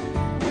best.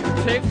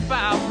 Take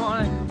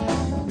 500,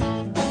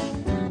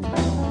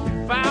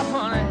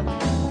 500.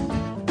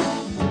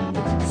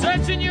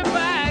 Search in your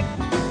bag,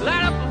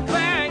 light up a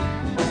fag.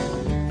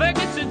 Think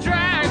it's a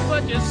drag,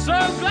 but you're so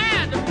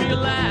glad to be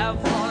alive,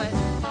 honey.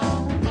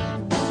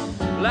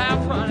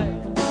 Laugh, honey.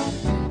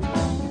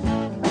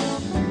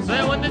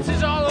 Say when this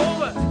is all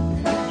over,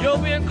 you'll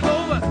be in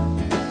clover.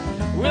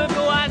 We'll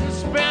go out and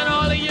spend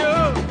all of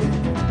your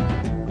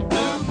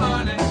blue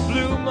money,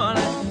 blue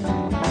money,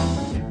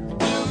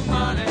 blue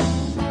money.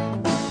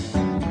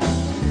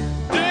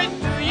 Do it,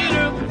 do you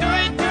do, do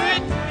it, do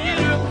it, do you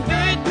do, do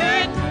it, do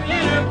it, do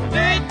you do, do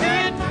it, do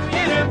it, do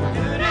you do,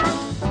 do it.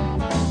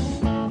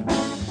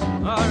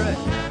 All right,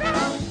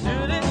 do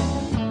it.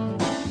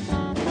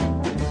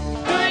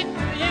 Do it,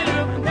 do you do,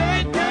 do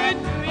it, do it,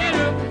 do you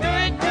do, do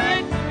it, do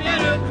it, do you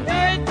do, do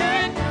it, do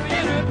it, do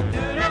you do,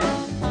 do it.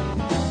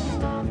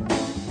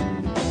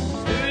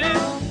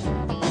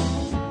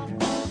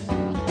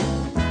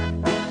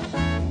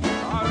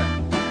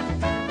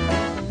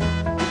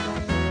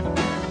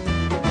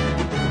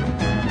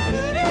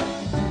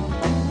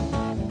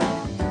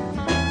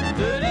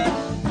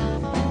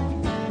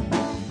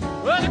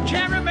 Well, the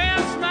cameraman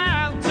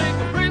smile, take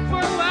a break for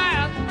a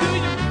while, do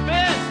your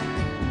best,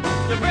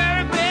 the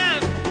very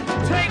best.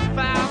 Take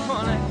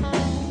 500,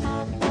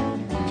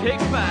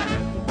 take 5.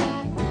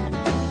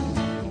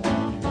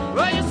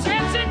 Well, you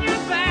sense in your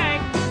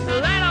bag,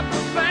 light up the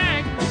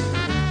bag,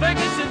 think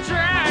it's a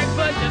drag,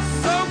 but you're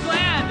so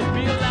glad to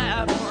be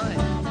alive, honey.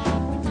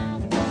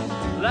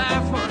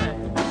 Life, honey.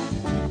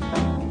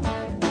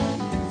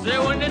 Say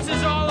when this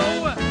is all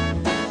over,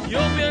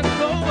 you'll be in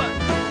clover.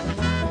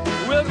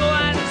 We'll go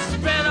out and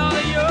spend all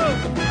of your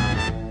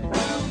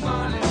blue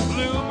money,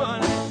 blue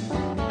money,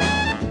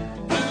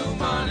 blue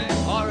money.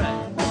 All right.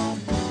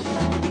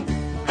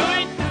 Do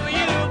it, do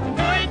you do,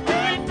 do it, do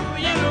it, do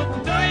you do,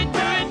 do it,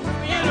 do it, do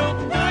you do,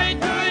 do it,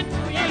 do it,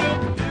 do you do,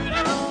 do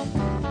it.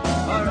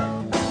 All right.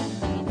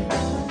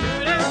 Do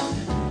it.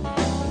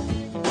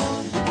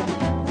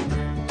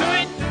 Do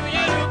it, do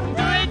you do,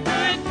 do it, do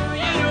it, do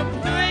you do,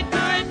 do it,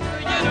 do it, do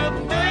you do,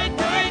 do it,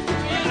 do it, do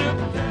you do,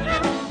 do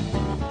it.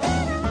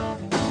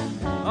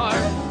 All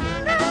right.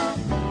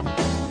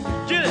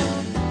 Get it.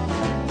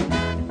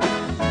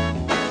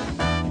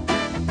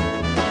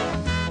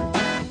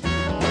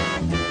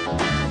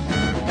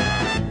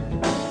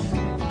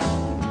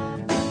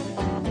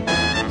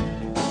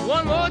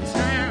 One more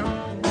time.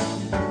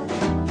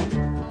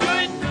 Do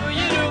it, do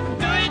you do,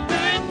 do it, do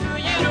it, do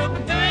you do,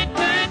 do it,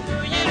 do it, do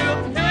you do,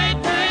 do it,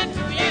 do it,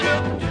 do you do,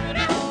 do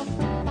it.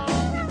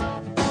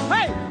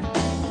 Hey!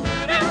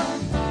 Do it.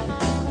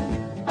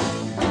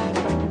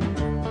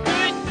 Do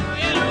it, do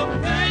you do,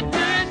 do it,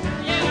 do it, do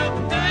you do,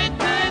 do it,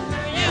 do it, do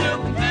you do,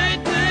 do it,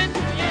 do it,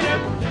 do you do,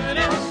 do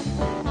it.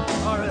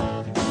 All right.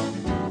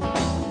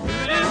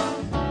 Do it.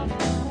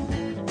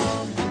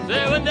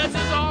 Say when this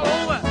is all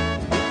over,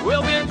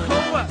 we'll be in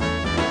clover.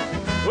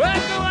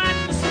 We'll go out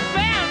and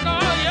spend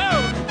all your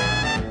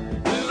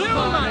blue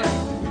money,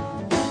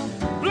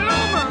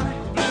 blue money,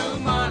 blue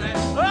money.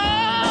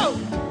 Oh,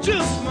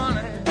 juice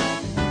money.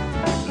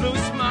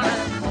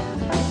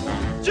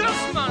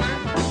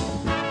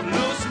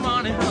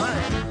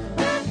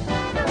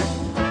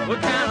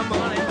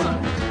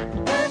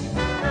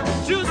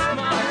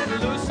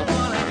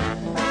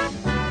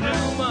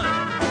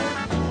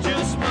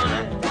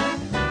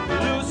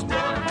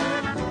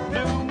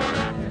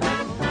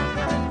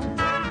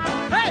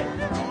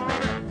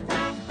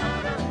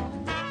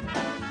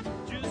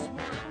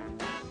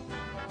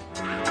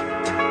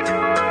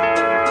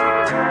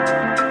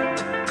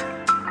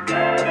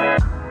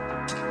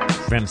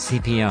 From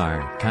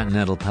CPR,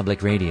 Continental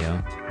Public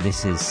Radio,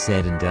 this is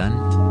Said and Done.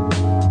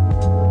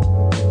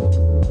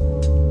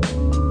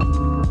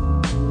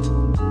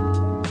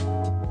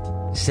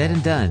 Said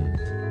and Done,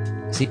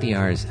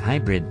 CPR's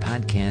hybrid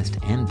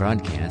podcast and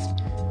broadcast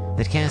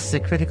that casts a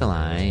critical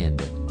eye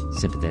and a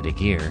sympathetic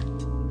ear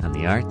on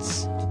the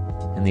arts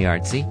and the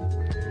artsy.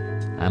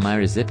 I'm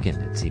Ira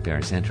Zipkin at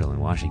CPR Central in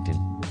Washington.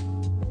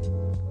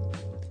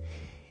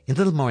 In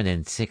little more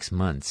than 6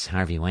 months,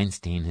 Harvey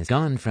Weinstein has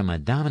gone from a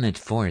dominant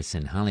force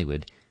in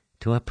Hollywood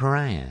to a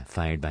pariah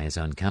fired by his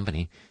own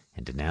company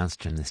and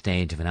denounced from the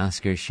stage of an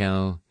Oscars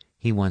show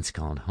he once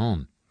called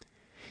home.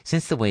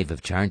 Since the wave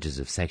of charges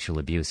of sexual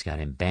abuse got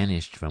him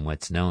banished from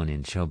what's known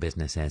in show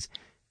business as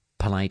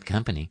polite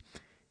company,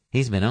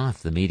 he's been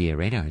off the media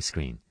radar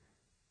screen.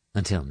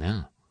 Until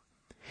now.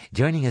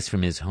 Joining us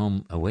from his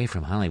home away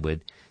from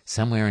Hollywood,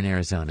 somewhere in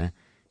Arizona,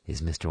 is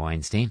Mr.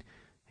 Weinstein,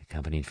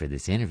 accompanied for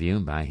this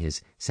interview by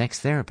his sex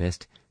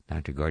therapist,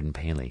 Dr. Gordon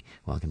Paley.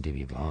 Welcome to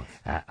you both.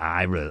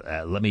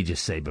 Ira, let me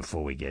just say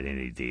before we get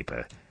any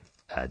deeper,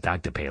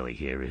 Dr. Paley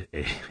here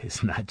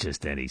is not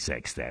just any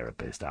sex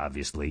therapist.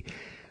 Obviously,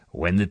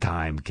 when the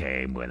time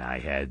came when I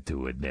had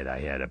to admit I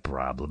had a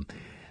problem,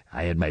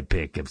 I had my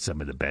pick of some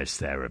of the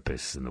best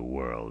therapists in the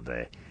world.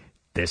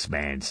 This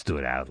man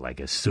stood out like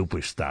a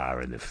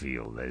superstar in the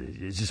field.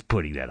 Just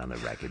putting that on the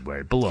record where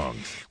it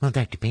belongs. Well,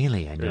 Dr.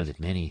 Paley, I know that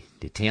many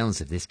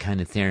details of this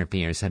kind of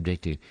therapy are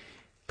subject to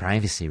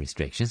privacy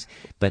restrictions,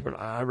 but... Well,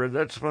 Ira,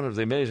 that's one of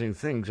the amazing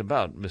things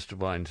about Mr.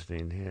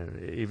 Weinstein here.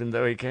 Even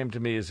though he came to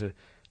me as a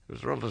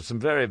result of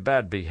some very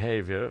bad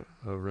behavior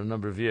over a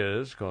number of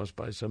years caused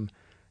by some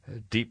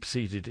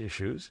deep-seated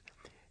issues,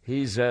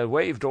 he's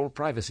waived all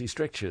privacy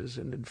strictures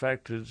and, in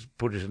fact, has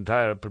put his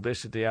entire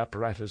publicity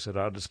apparatus at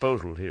our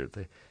disposal here at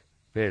the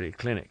Paley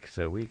Clinic,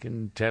 so we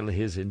can tell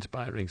his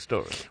inspiring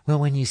story. Well,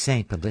 when you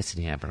say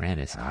publicity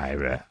apparatus...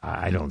 Ira,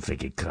 I don't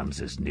think it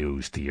comes as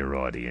news to your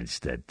audience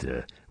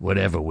that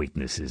whatever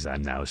weaknesses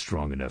I'm now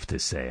strong enough to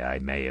say I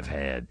may have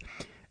had,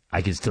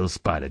 I can still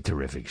spot a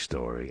terrific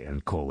story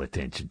and call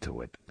attention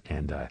to it.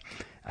 And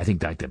I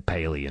think Dr.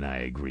 Paley and I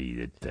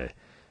agree that...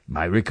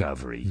 my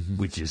recovery,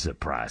 which is a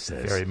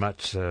process. Very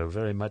much so,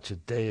 very much a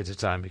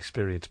day-at-a-time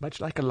experience, much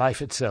like a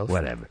life itself.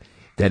 Whatever.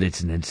 That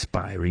it's an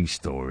inspiring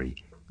story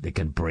that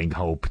can bring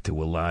hope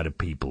to a lot of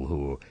people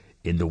who,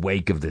 in the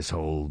wake of this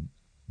whole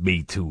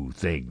Me Too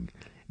thing,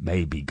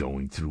 may be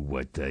going through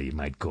what you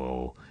might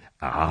call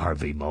a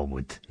Harvey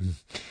moment.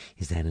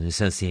 Is that an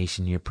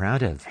association you're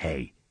proud of?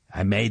 Hey,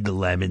 I made the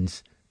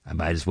lemons. I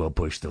might as well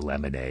push the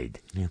lemonade.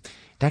 Yeah.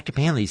 Dr.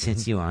 Paley,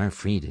 since you are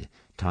free to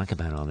talk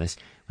about all this,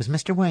 was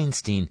Mr.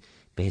 Weinstein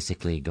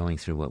basically going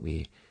through what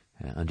we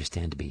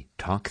understand to be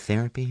talk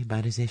therapy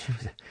about his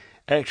issues?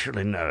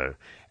 Actually, no.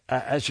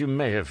 As you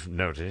may have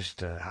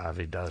noticed,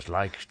 Harvey does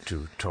like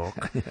to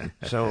talk.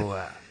 So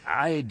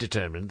I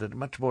determined that a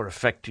much more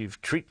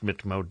effective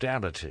treatment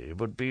modality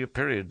would be a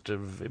period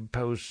of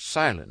imposed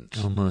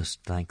silence.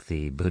 Almost like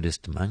the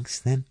Buddhist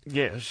monks, then?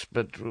 Yes,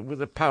 but with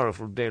a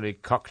powerful daily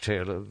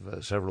cocktail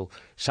of several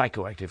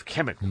psychoactive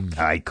chemicals.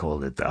 I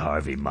called it the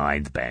Harvey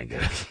Mind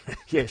Banger.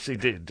 Yes, he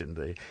did, and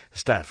the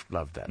staff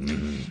loved that.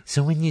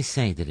 So when you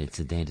say that it's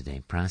a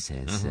day-to-day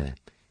process,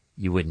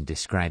 you wouldn't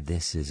describe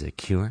this as a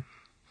cure?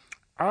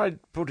 I'd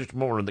put it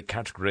more in the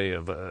category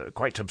of a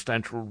quite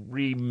substantial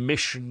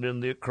remission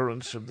in the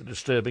occurrence of the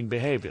disturbing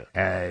behavior.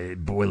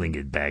 Boiling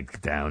it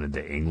back down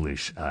into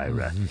English,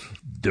 Ira,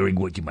 during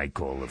what you might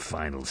call the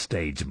final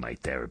stage of my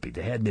therapy,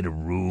 they had me in a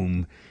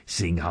room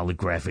seeing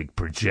holographic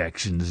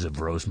projections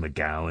of Rose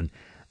McGowan.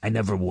 I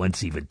never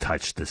once even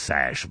touched the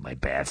sash of my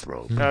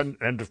bathrobe.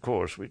 And of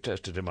course, we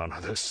tested him on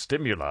other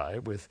stimuli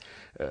with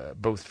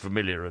both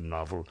familiar and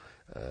novel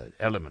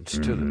elements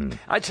to them.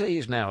 I'd say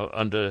he's now,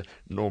 under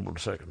normal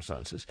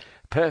circumstances,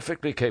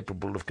 perfectly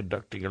capable of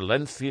conducting a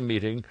lengthy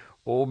meeting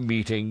or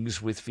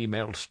meetings with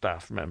female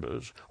staff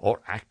members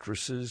or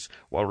actresses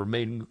while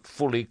remaining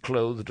fully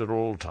clothed at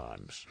all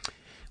times.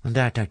 Well,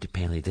 Dr.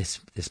 Paley,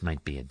 this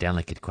might be a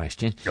delicate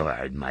question. Oh,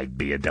 it might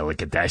be a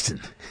delicatessen.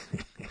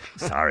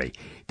 Sorry,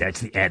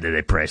 that's the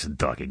antidepressant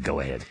talking. Go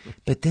ahead.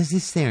 But does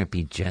this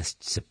therapy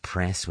just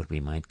suppress what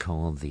we might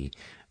call the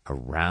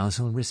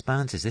arousal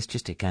response? Is this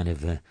just a kind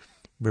of a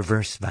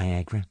reverse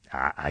Viagra?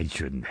 I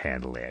shouldn't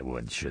handle that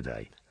one, should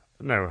I?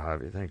 No,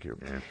 Harvey, thank you.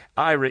 Yeah.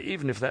 Ira,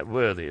 even if that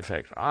were the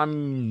effect,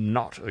 I'm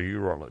not a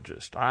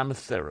urologist. I'm a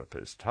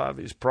therapist.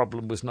 Harvey's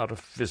problem was not a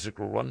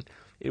physical one.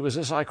 It was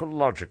a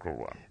psychological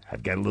one.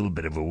 I've got a little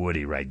bit of a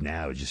woody right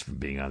now just from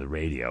being on the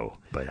radio,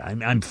 but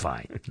I'm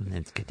fine.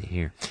 That's good to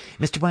hear.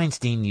 Mr.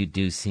 Weinstein, you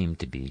do seem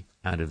to be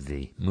out of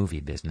the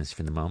movie business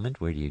for the moment.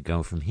 Where do you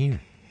go from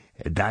here?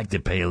 Dr.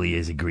 Paley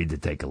has agreed to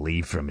take a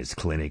leave from his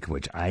clinic,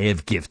 which I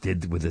have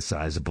gifted with a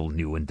sizable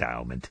new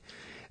endowment,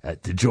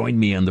 to join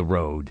me on the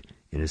road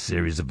in a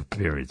series of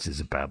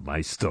appearances about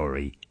my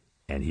story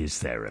and his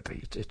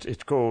therapy.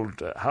 It's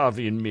called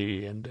Harvey and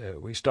Me, and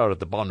we start at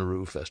the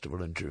Bonnaroo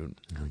Festival in June.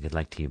 Well, good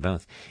luck to you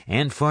both.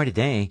 And for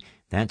today,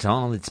 that's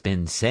all that's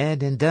been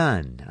said and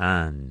done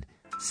on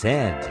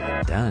Said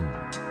and Done.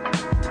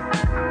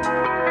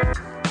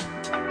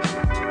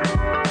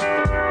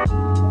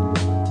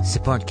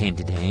 Support came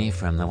today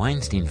from the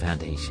Weinstein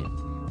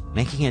Foundation,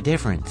 making a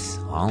difference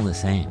all the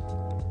same.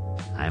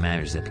 I'm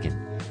Ira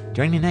Zipkin.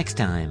 Join me next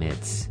time.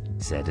 It's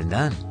said and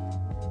done.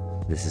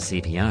 This is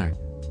CPR,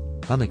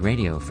 public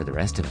radio for the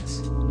rest of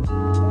us.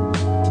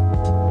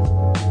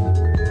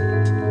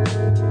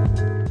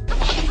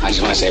 I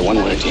just want to say one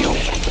word to you.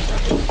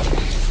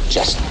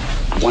 Just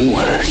one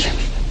word.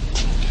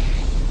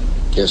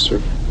 Yes,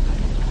 sir.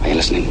 Are you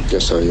listening?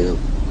 Yes, I am.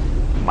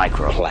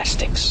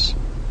 Microplastics.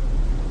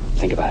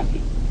 Think about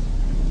it.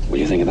 Will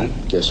you think about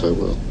it? Yes, I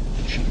will.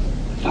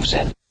 Enough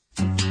said.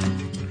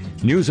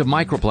 News of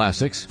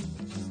microplastics.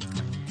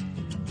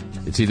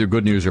 It's either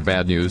good news or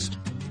bad news.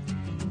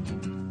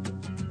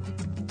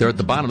 They're at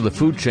the bottom of the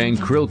food chain.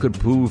 Krill could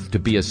prove to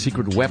be a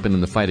secret weapon in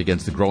the fight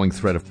against the growing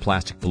threat of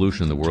plastic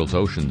pollution in the world's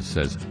oceans,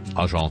 says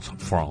Agence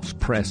France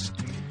Presse,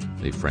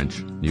 the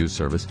French news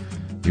service.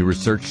 New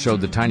research showed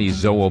the tiny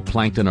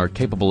zooplankton are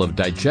capable of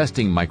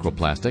digesting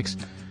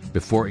microplastics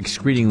before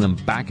excreting them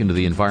back into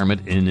the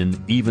environment in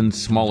an even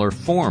smaller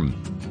form.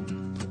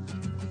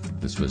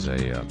 This was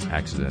a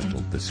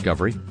accidental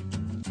discovery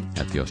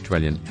at the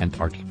Australian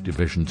Antarctic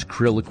Division's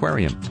Krill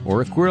Aquarium,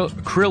 or a krill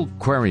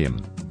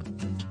aquarium.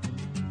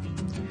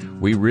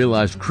 We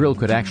realized krill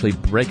could actually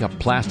break up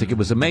plastic. It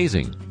was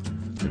amazing,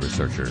 the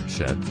researcher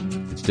said.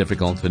 It's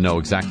difficult to know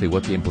exactly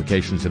what the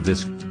implications of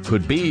this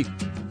could be.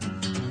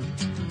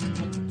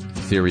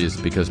 The theory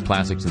is because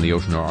plastics in the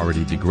ocean are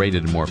already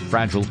degraded and more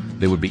fragile,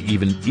 they would be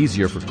even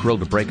easier for krill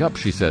to break up,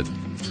 she said.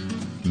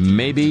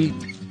 Maybe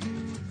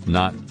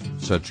not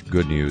such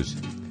good news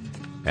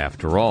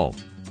after all.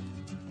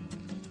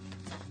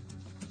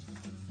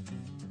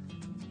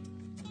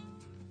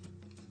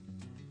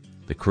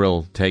 The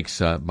krill takes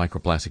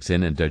microplastics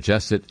in and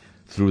digests it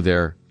through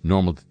their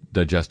normal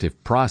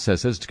digestive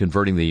processes,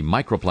 converting the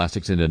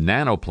microplastics into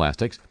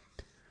nanoplastics.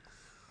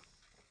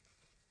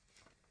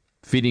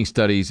 Feeding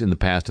studies in the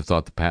past have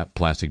thought the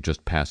plastic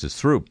just passes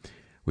through,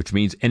 which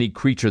means any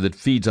creature that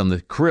feeds on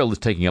the krill is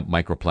taking up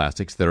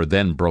microplastics that are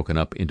then broken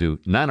up into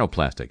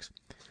nanoplastics.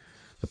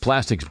 The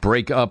plastics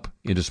break up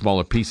into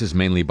smaller pieces,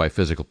 mainly by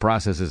physical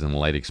processes and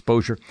light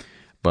exposure.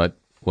 But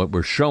what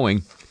we're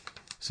showing,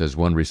 says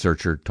one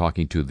researcher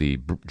talking to the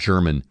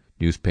German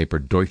newspaper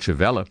Deutsche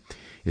Welle,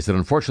 is that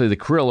unfortunately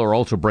the krill are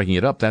also breaking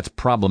it up. That's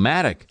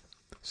problematic,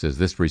 says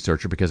this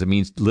researcher, because it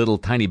means little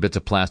tiny bits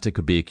of plastic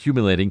could be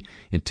accumulating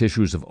in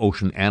tissues of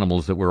ocean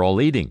animals that we're all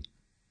eating.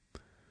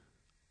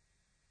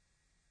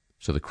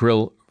 So the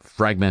krill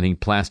fragmenting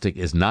plastic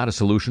is not a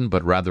solution,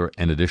 but rather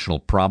an additional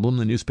problem,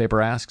 the newspaper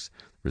asks.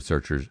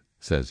 Researcher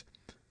says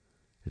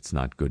it's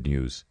not good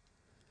news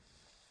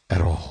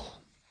at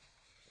all.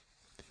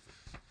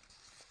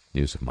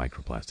 News of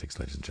microplastics,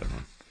 ladies and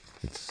gentlemen.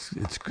 It's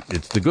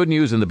the good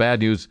news and the bad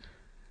news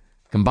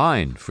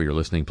combined for your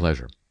listening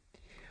pleasure.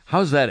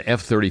 How's that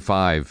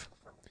F-35,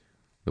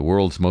 the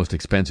world's most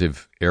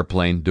expensive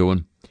airplane,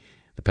 doing?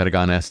 The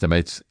Pentagon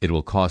estimates it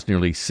will cost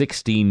nearly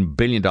 $16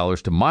 billion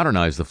to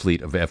modernize the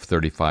fleet of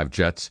F-35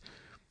 jets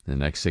in the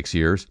next 6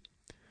 years.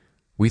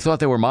 We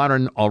thought they were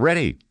modern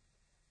already.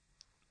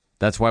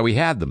 That's why we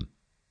had them.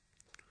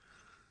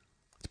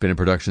 It's been in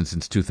production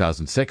since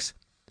 2006.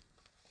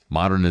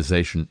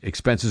 Modernization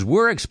expenses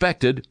were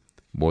expected.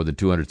 More than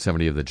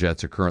 270 of the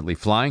jets are currently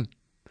flying.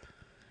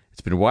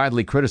 It's been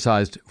widely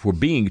criticized for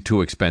being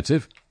too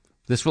expensive.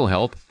 This will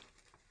help.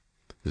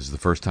 This is the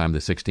first time the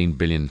 $16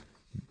 billion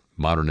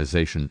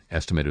modernization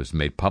estimate was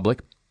made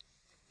public.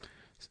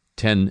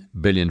 $10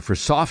 billion for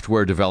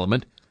software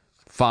development,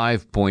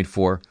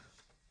 $5.4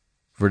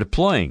 for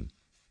deploying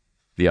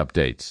the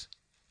updates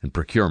and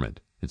procurement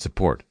in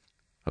support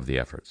of the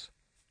efforts.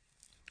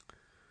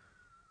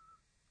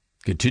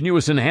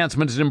 Continuous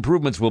enhancements and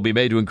improvements will be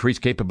made to increase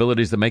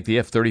capabilities that make the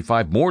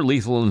F-35 more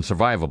lethal and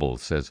survivable,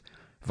 says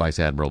Vice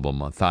Admiral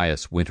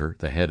Matthias Winter,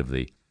 the head of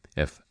the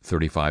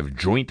F-35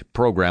 Joint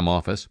Program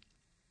Office.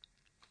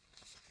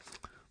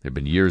 There have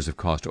been years of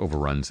cost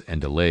overruns and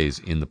delays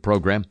in the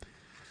program.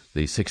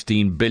 The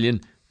 $16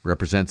 billion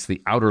represents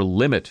the outer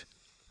limit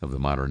of the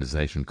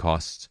modernization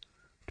costs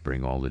to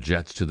bring all the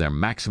jets to their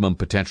maximum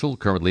potential,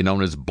 currently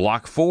known as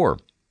Block 4.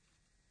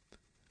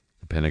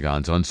 The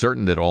Pentagon's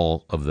uncertain that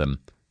all of them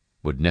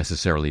would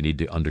necessarily need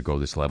to undergo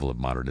this level of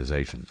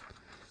modernization.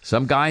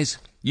 Some guys,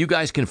 you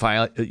guys can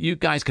fly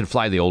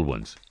the old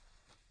ones.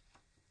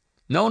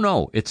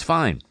 No, it's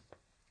fine.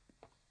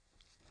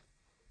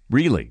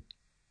 Really.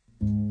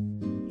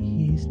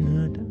 He's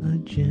not a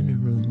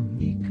general.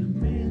 He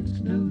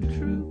commands no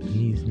troops.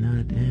 He's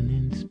not an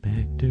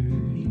inspector.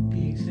 He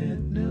peeks at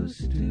no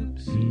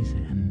stoops. He's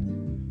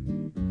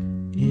an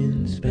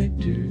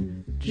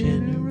inspector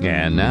general.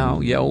 And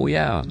now, oh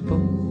yeah.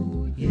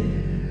 Oh, yeah.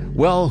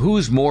 Well,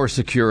 who's more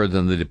secure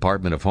than the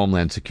Department of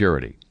Homeland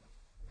Security?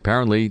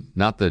 Apparently,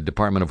 not the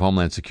Department of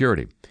Homeland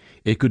Security.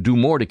 It could do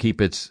more to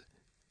keep its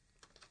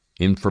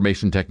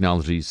information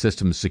technology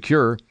systems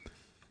secure.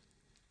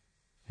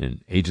 In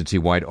an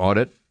agency-wide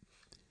audit,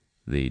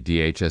 the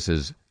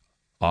DHS's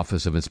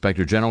Office of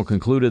Inspector General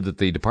concluded that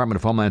the Department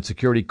of Homeland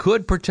Security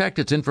could protect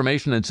its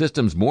information and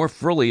systems more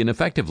fully and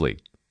effectively,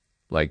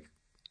 like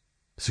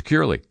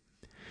securely,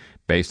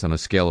 based on a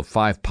scale of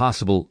 5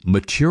 possible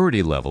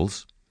maturity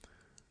levels,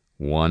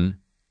 1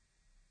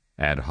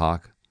 ad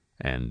hoc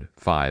and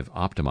 5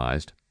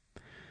 optimized.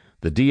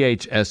 The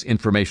DHS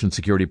Information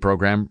Security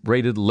Program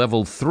rated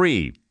level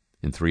 3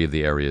 in 3 of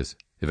the areas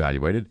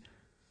evaluated,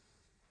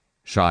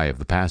 shy of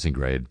the passing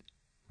grade,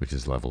 which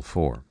is level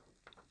 4.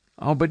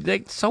 Oh, but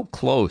they're so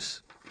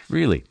close.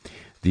 Really.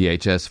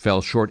 DHS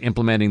fell short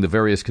implementing the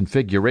various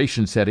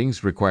configuration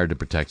settings required to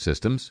protect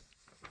systems.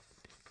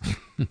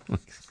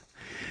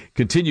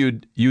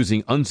 Continued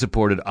using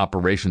unsupported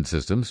operation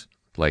systems,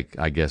 like,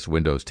 I guess,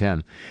 Windows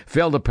 10.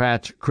 Failed to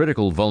patch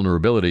critical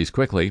vulnerabilities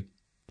quickly.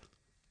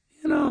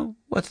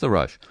 What's the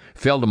rush?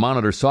 Failed to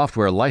monitor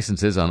software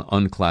licenses on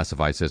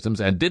unclassified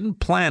systems and didn't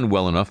plan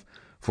well enough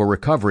for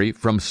recovery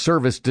from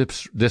service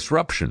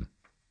disruption.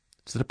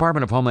 It's the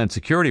Department of Homeland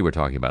Security we're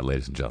talking about,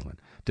 ladies and gentlemen.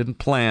 Didn't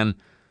plan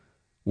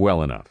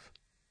well enough.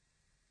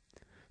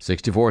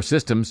 64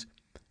 systems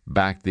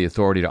backed the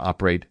authority to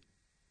operate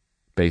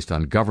based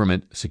on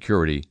government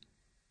security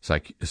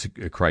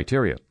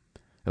criteria.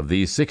 Of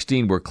these,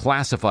 16 were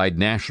classified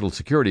national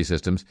security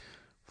systems.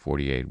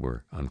 48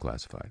 were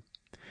unclassified.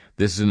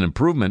 This is an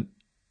improvement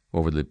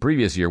over the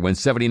previous year when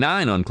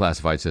 79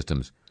 unclassified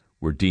systems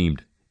were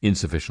deemed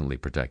insufficiently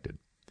protected.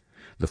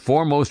 The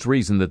foremost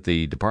reason that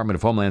the Department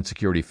of Homeland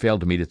Security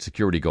failed to meet its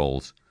security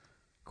goals,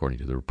 according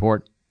to the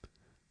report,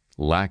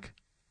 lack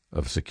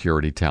of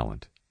security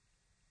talent.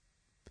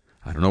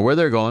 I don't know where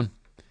they're going,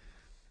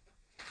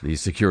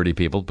 these security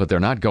people, but they're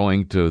not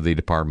going to the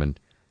Department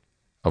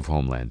of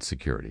Homeland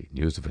Security.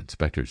 News of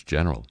Inspectors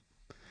General.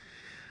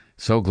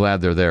 So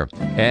glad they're there.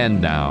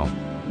 And now,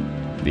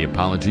 the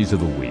apologies of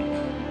the week.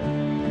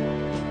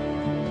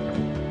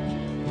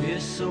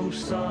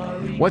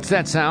 What's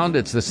that sound?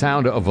 It's the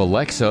sound of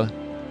Alexa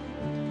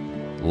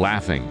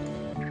laughing.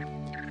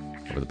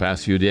 Over the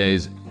past few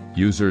days,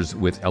 users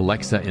with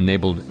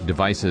Alexa-enabled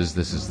devices,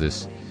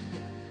 this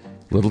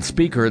little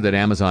speaker that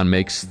Amazon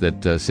makes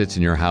that sits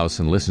in your house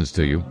and listens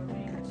to you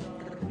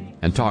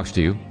and talks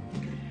to you.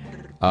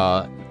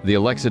 The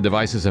Alexa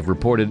devices have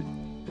reported,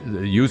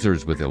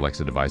 users with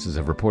Alexa devices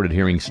have reported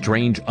hearing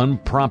strange,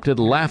 unprompted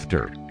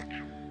laughter.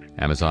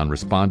 Amazon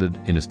responded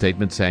in a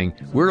statement saying,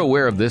 "We're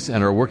aware of this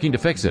and are working to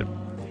fix it."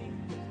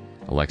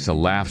 Alexa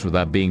laughs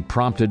without being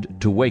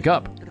prompted to wake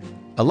up.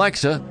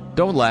 Alexa,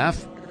 don't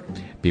laugh.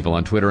 People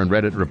on Twitter and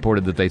Reddit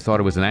reported that they thought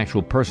it was an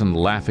actual person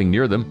laughing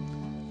near them.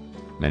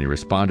 Many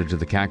responded to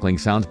the cackling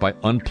sounds by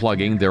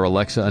unplugging their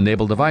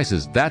Alexa-enabled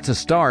devices. That's a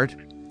start.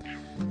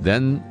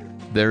 Then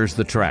there's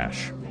the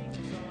trash.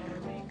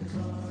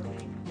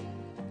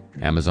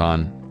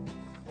 Amazon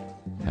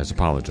has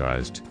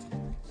apologized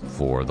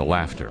for the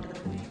laughter.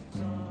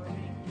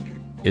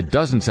 It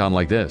doesn't sound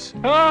like this.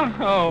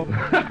 Oh.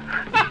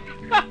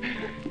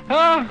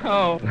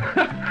 Oh.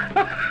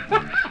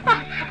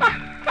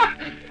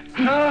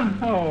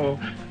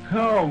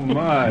 Oh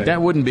my.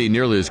 That wouldn't be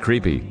nearly as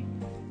creepy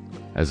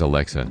as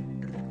Alexa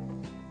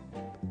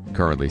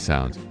currently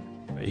sounds.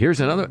 Here's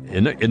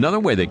another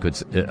way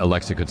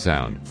Alexa could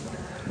sound.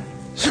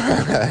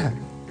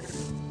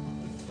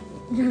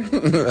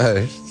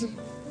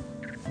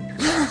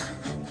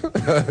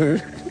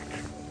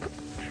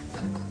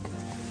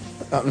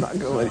 I'm not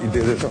gonna let you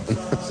do this one.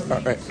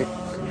 Sorry.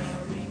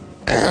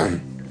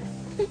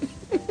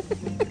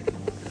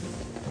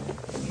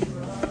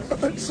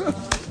 It's so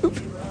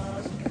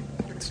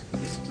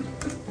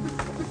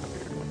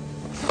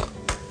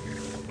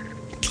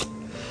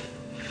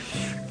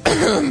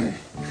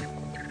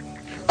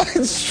stupid.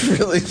 It's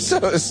really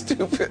so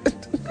stupid.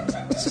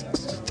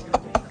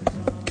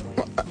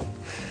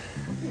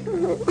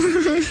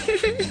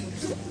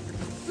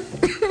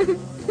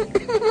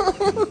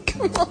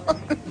 Come on.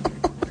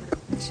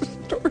 It's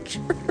just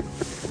torture.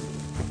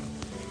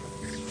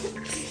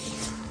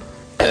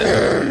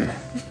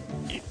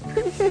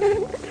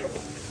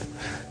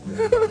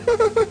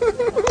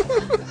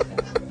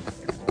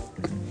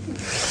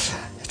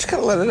 Just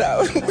gotta let it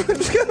out.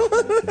 Just gotta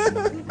let it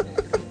out.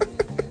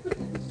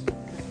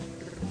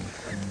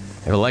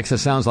 If Alexa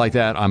sounds like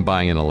that, I'm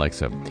buying an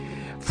Alexa.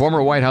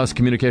 Former White House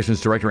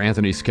Communications Director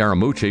Anthony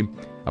Scaramucci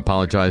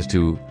apologized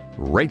to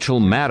Rachel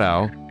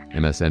Maddow,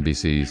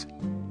 MSNBC's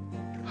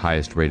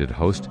highest-rated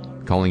host,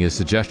 calling his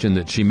suggestion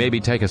that she maybe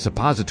take a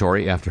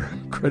suppository after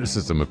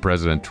criticism of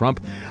President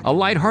Trump a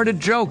lighthearted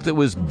joke that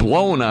was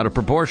blown out of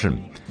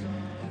proportion.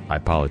 I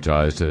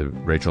apologize to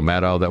Rachel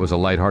Maddow. That was a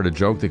lighthearted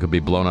joke that could be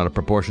blown out of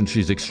proportion.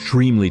 She's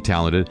extremely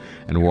talented,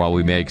 and while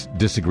we may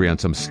disagree on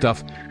some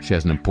stuff, she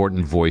has an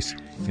important voice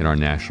in our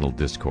national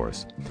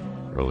discourse.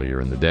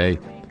 Earlier in the day,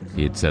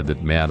 he had said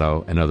that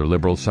Maddow and other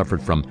liberals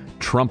suffered from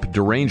Trump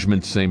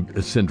derangement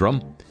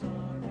syndrome.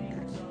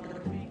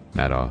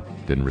 Maddow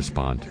didn't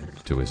respond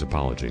to his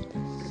apology.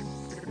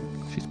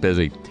 She's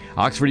busy.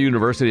 Oxford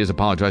University has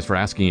apologized for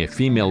asking a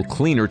female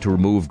cleaner to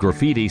remove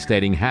graffiti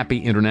stating Happy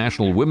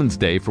International Women's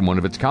Day from one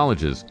of its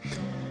colleges.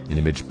 An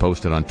image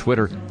posted on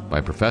Twitter by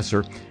a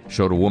professor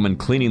showed a woman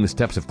cleaning the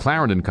steps of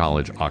Clarendon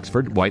College,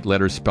 Oxford. White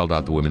letters spelled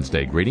out the Women's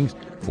Day greetings.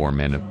 4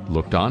 men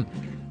looked on.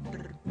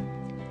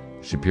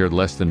 She appeared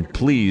less than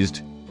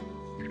pleased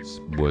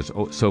was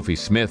Sophie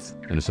Smith,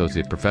 an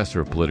associate professor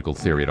of political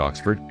theory at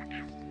Oxford,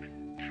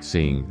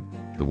 seeing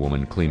the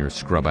woman cleaner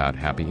scrub out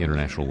Happy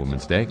International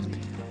Women's Day.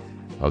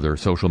 Other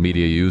social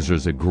media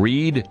users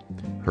agreed.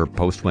 Her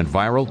post went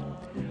viral.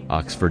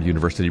 Oxford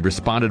University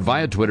responded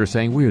via Twitter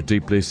saying, "We are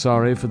deeply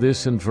sorry for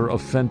this and for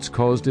offence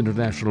caused.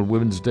 International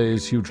Women's Day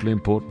is hugely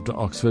important to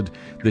Oxford.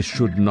 This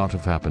should not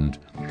have happened."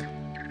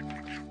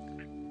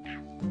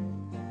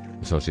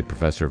 Associate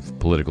Professor of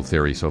Political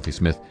Theory Sophie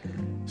Smith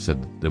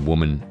said the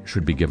woman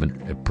should be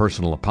given a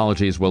personal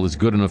apology as well as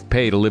good enough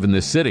pay to live in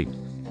this city.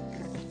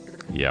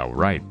 Yeah,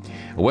 right.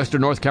 A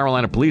Western North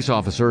Carolina police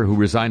officer who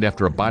resigned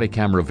after a body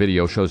camera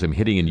video shows him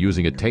hitting and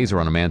using a taser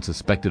on a man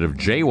suspected of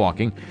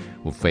jaywalking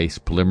will face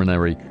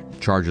preliminary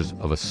charges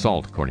of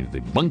assault, according to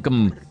the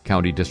Buncombe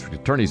County District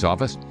Attorney's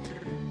Office.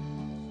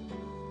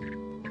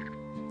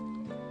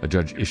 A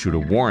judge issued a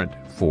warrant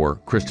for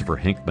Christopher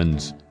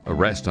Hinkman's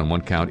arrest on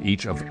one count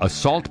each of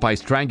assault by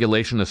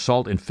strangulation,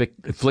 assault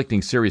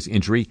inflicting serious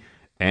injury,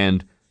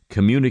 and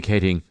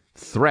communicating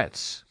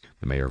threats.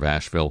 The mayor of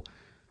Asheville,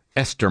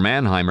 Esther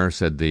Mannheimer,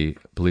 said the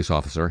police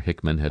officer,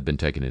 Hickman, had been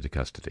taken into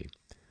custody.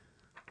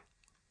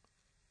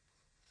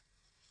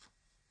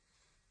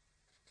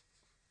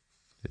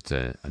 It's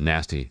a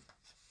nasty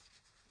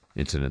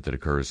incident that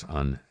occurs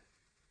on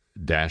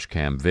dash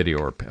cam video,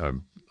 or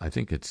I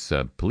think it's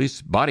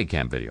police body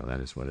cam video.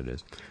 That is what it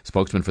is.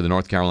 Spokesman for the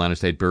North Carolina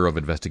State Bureau of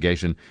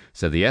Investigation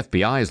said the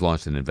FBI has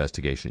launched an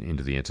investigation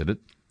into the incident.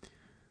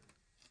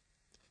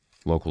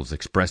 Locals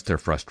expressed their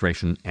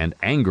frustration and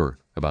anger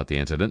about the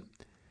incident.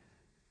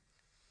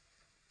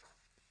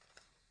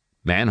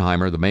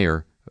 Mannheimer, the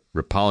mayor,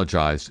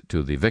 apologized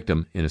to the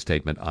victim in a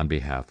statement on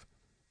behalf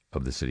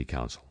of the city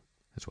council,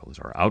 as well as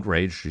our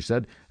outrage, she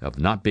said, of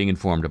not being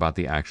informed about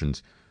the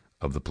actions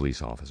of the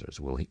police officers.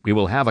 We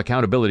will have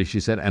accountability, she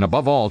said, and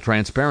above all,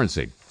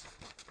 transparency.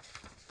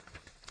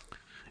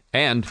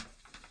 And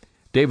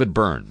David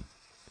Byrne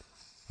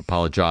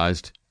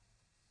apologized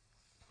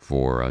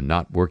for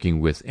not working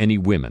with any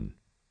women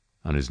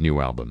on his new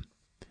album.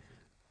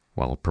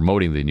 While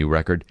promoting the new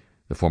record,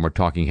 the former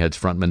Talking Heads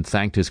frontman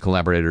thanked his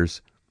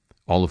collaborators,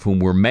 all of whom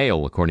were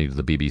male, according to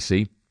the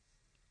BBC.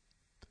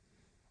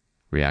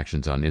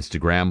 Reactions on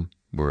Instagram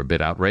were a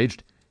bit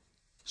outraged.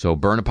 So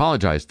Byrne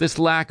apologized. "This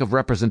lack of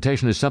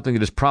representation is something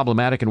that is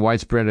problematic and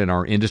widespread in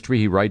our industry,"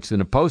 he writes in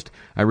a post.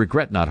 "I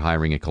regret not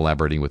hiring and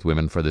collaborating with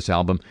women for this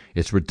album.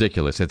 It's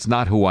ridiculous. It's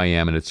not who I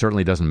am, and it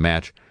certainly doesn't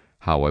match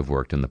how I've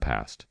worked in the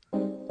past."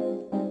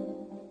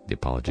 The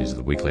apologies of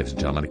the week, ladies and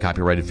gentlemen, a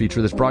copyrighted feature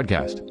of this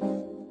broadcast.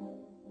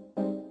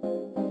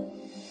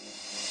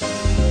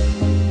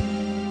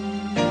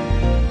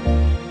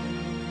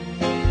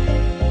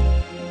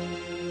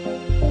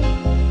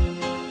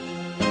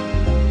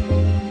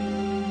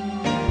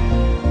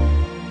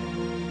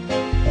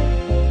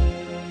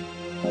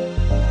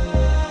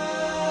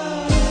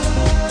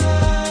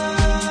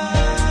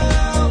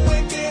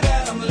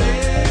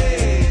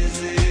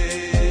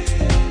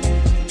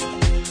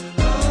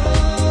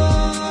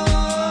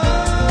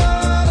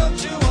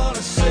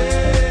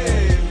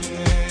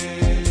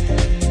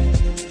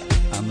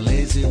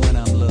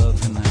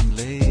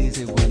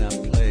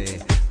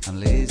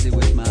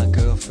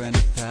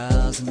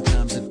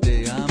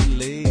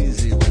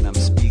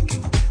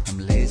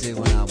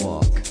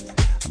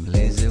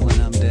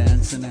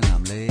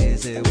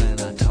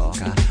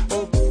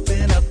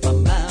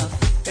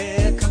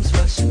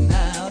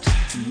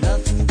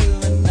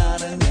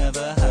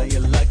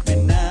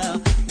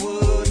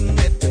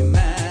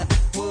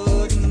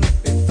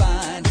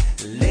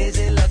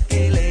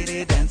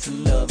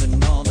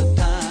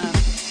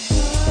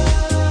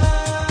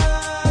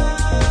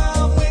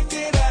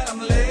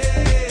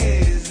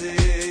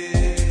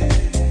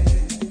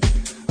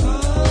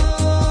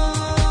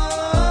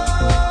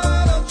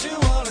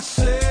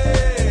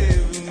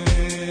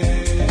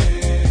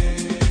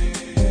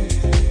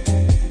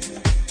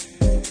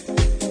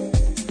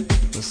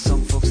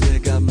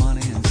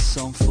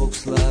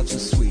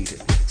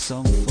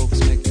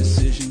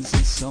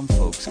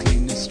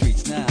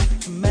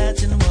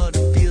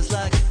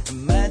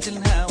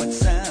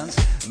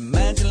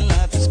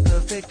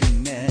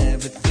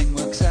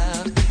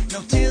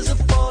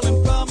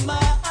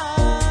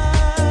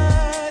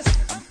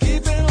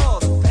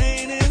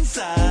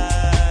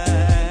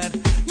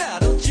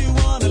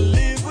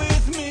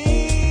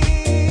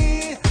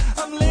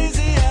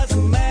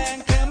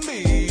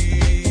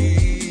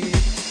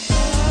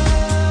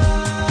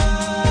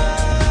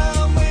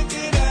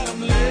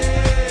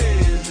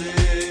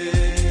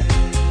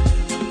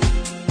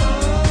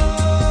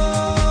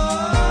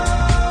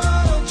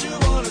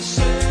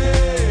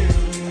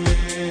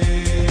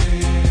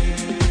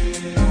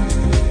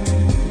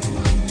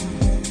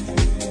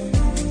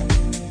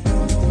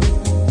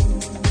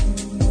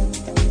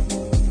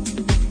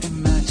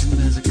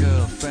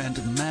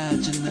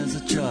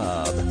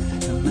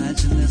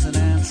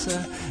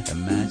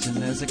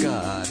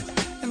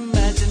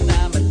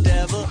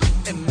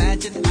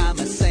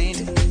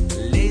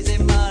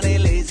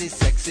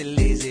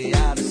 Lazy,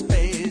 out of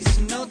space.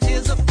 No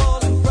tears are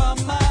falling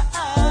from my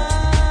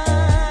eyes.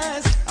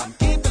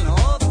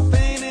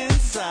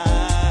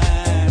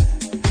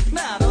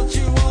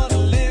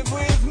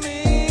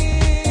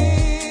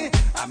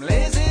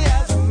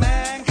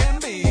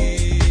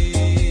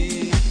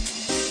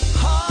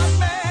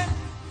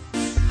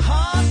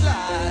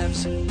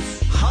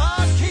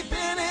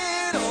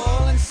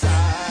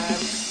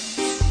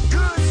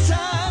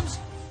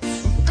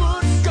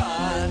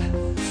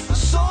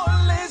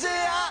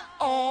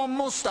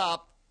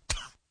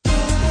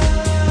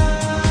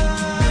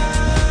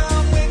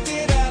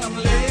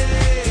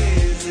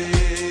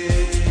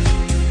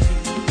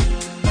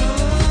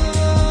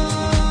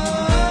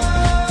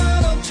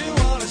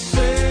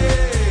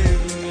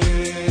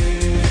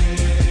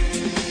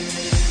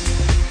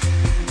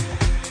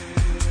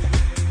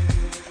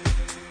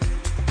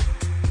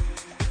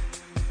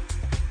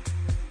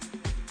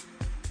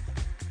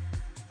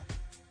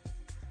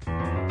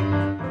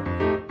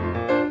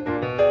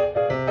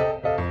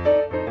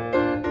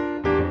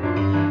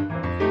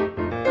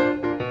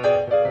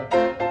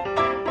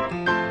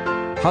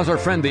 How's our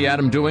friend the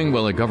atom doing?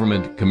 Well, a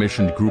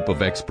government-commissioned group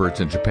of experts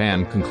in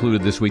Japan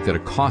concluded this week that a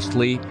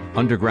costly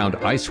underground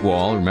ice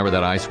wall, remember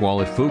that ice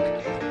wall at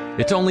Fuke?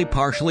 It's only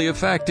partially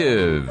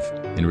effective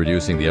in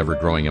reducing the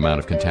ever-growing amount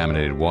of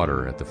contaminated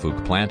water at the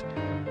Fuke plant.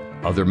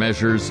 Other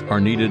measures are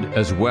needed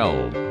as well.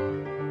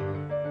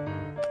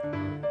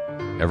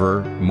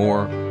 Ever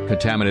more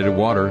contaminated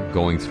water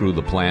going through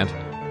the plant,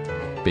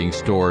 being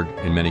stored,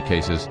 in many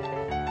cases,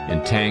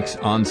 in tanks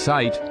on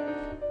site.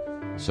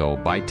 So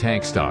buy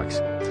tank stocks.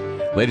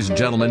 Ladies and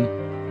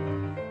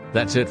gentlemen,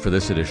 that's it for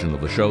this edition of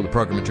the show. The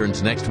program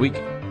returns next week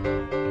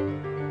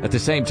at the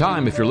same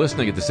time, if you're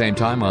listening at the same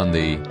time on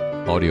the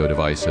audio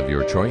device of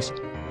your choice.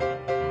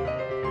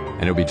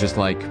 And it'll be just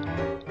like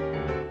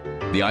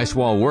the ice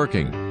wall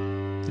working,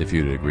 if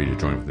you'd agree to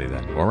join with me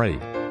then.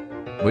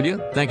 Alrighty. Will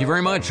you? Thank you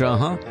very much.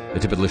 The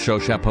tip of the show,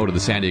 chapeau to the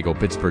San Diego,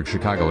 Pittsburgh,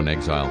 Chicago in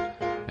exile,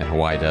 and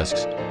Hawaii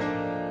desks.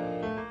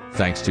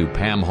 Thanks to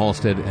Pam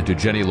Halstead and to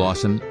Jenny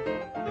Lawson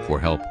for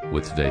help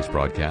with today's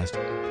broadcast.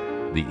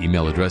 The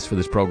email address for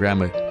this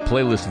program, a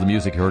playlist of the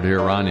music heard here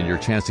on, and your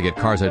chance to get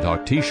Cars I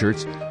Talk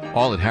t-shirts,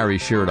 all at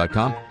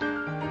harryshearer.com.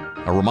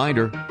 A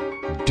reminder,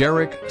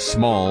 Derek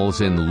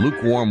Smalls in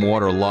Lukewarm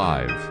Water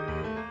Live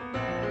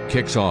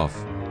kicks off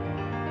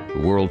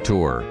the world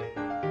tour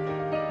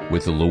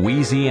with the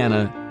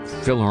Louisiana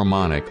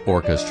Philharmonic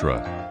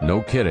Orchestra.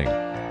 No kidding.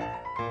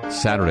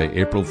 Saturday,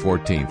 April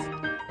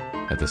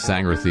 14th at the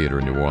Sanger Theater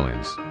in New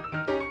Orleans.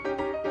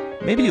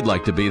 Maybe you'd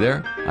like to be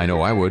there. I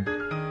know I would.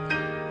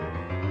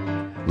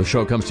 The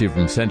show comes to you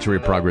from Century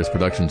Progress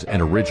Productions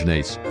and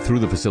originates through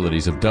the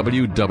facilities of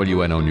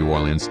WWNO New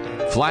Orleans,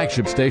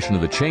 flagship station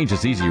of the Change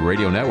is Easy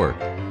radio network.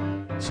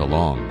 So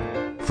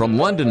long from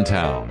London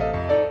town.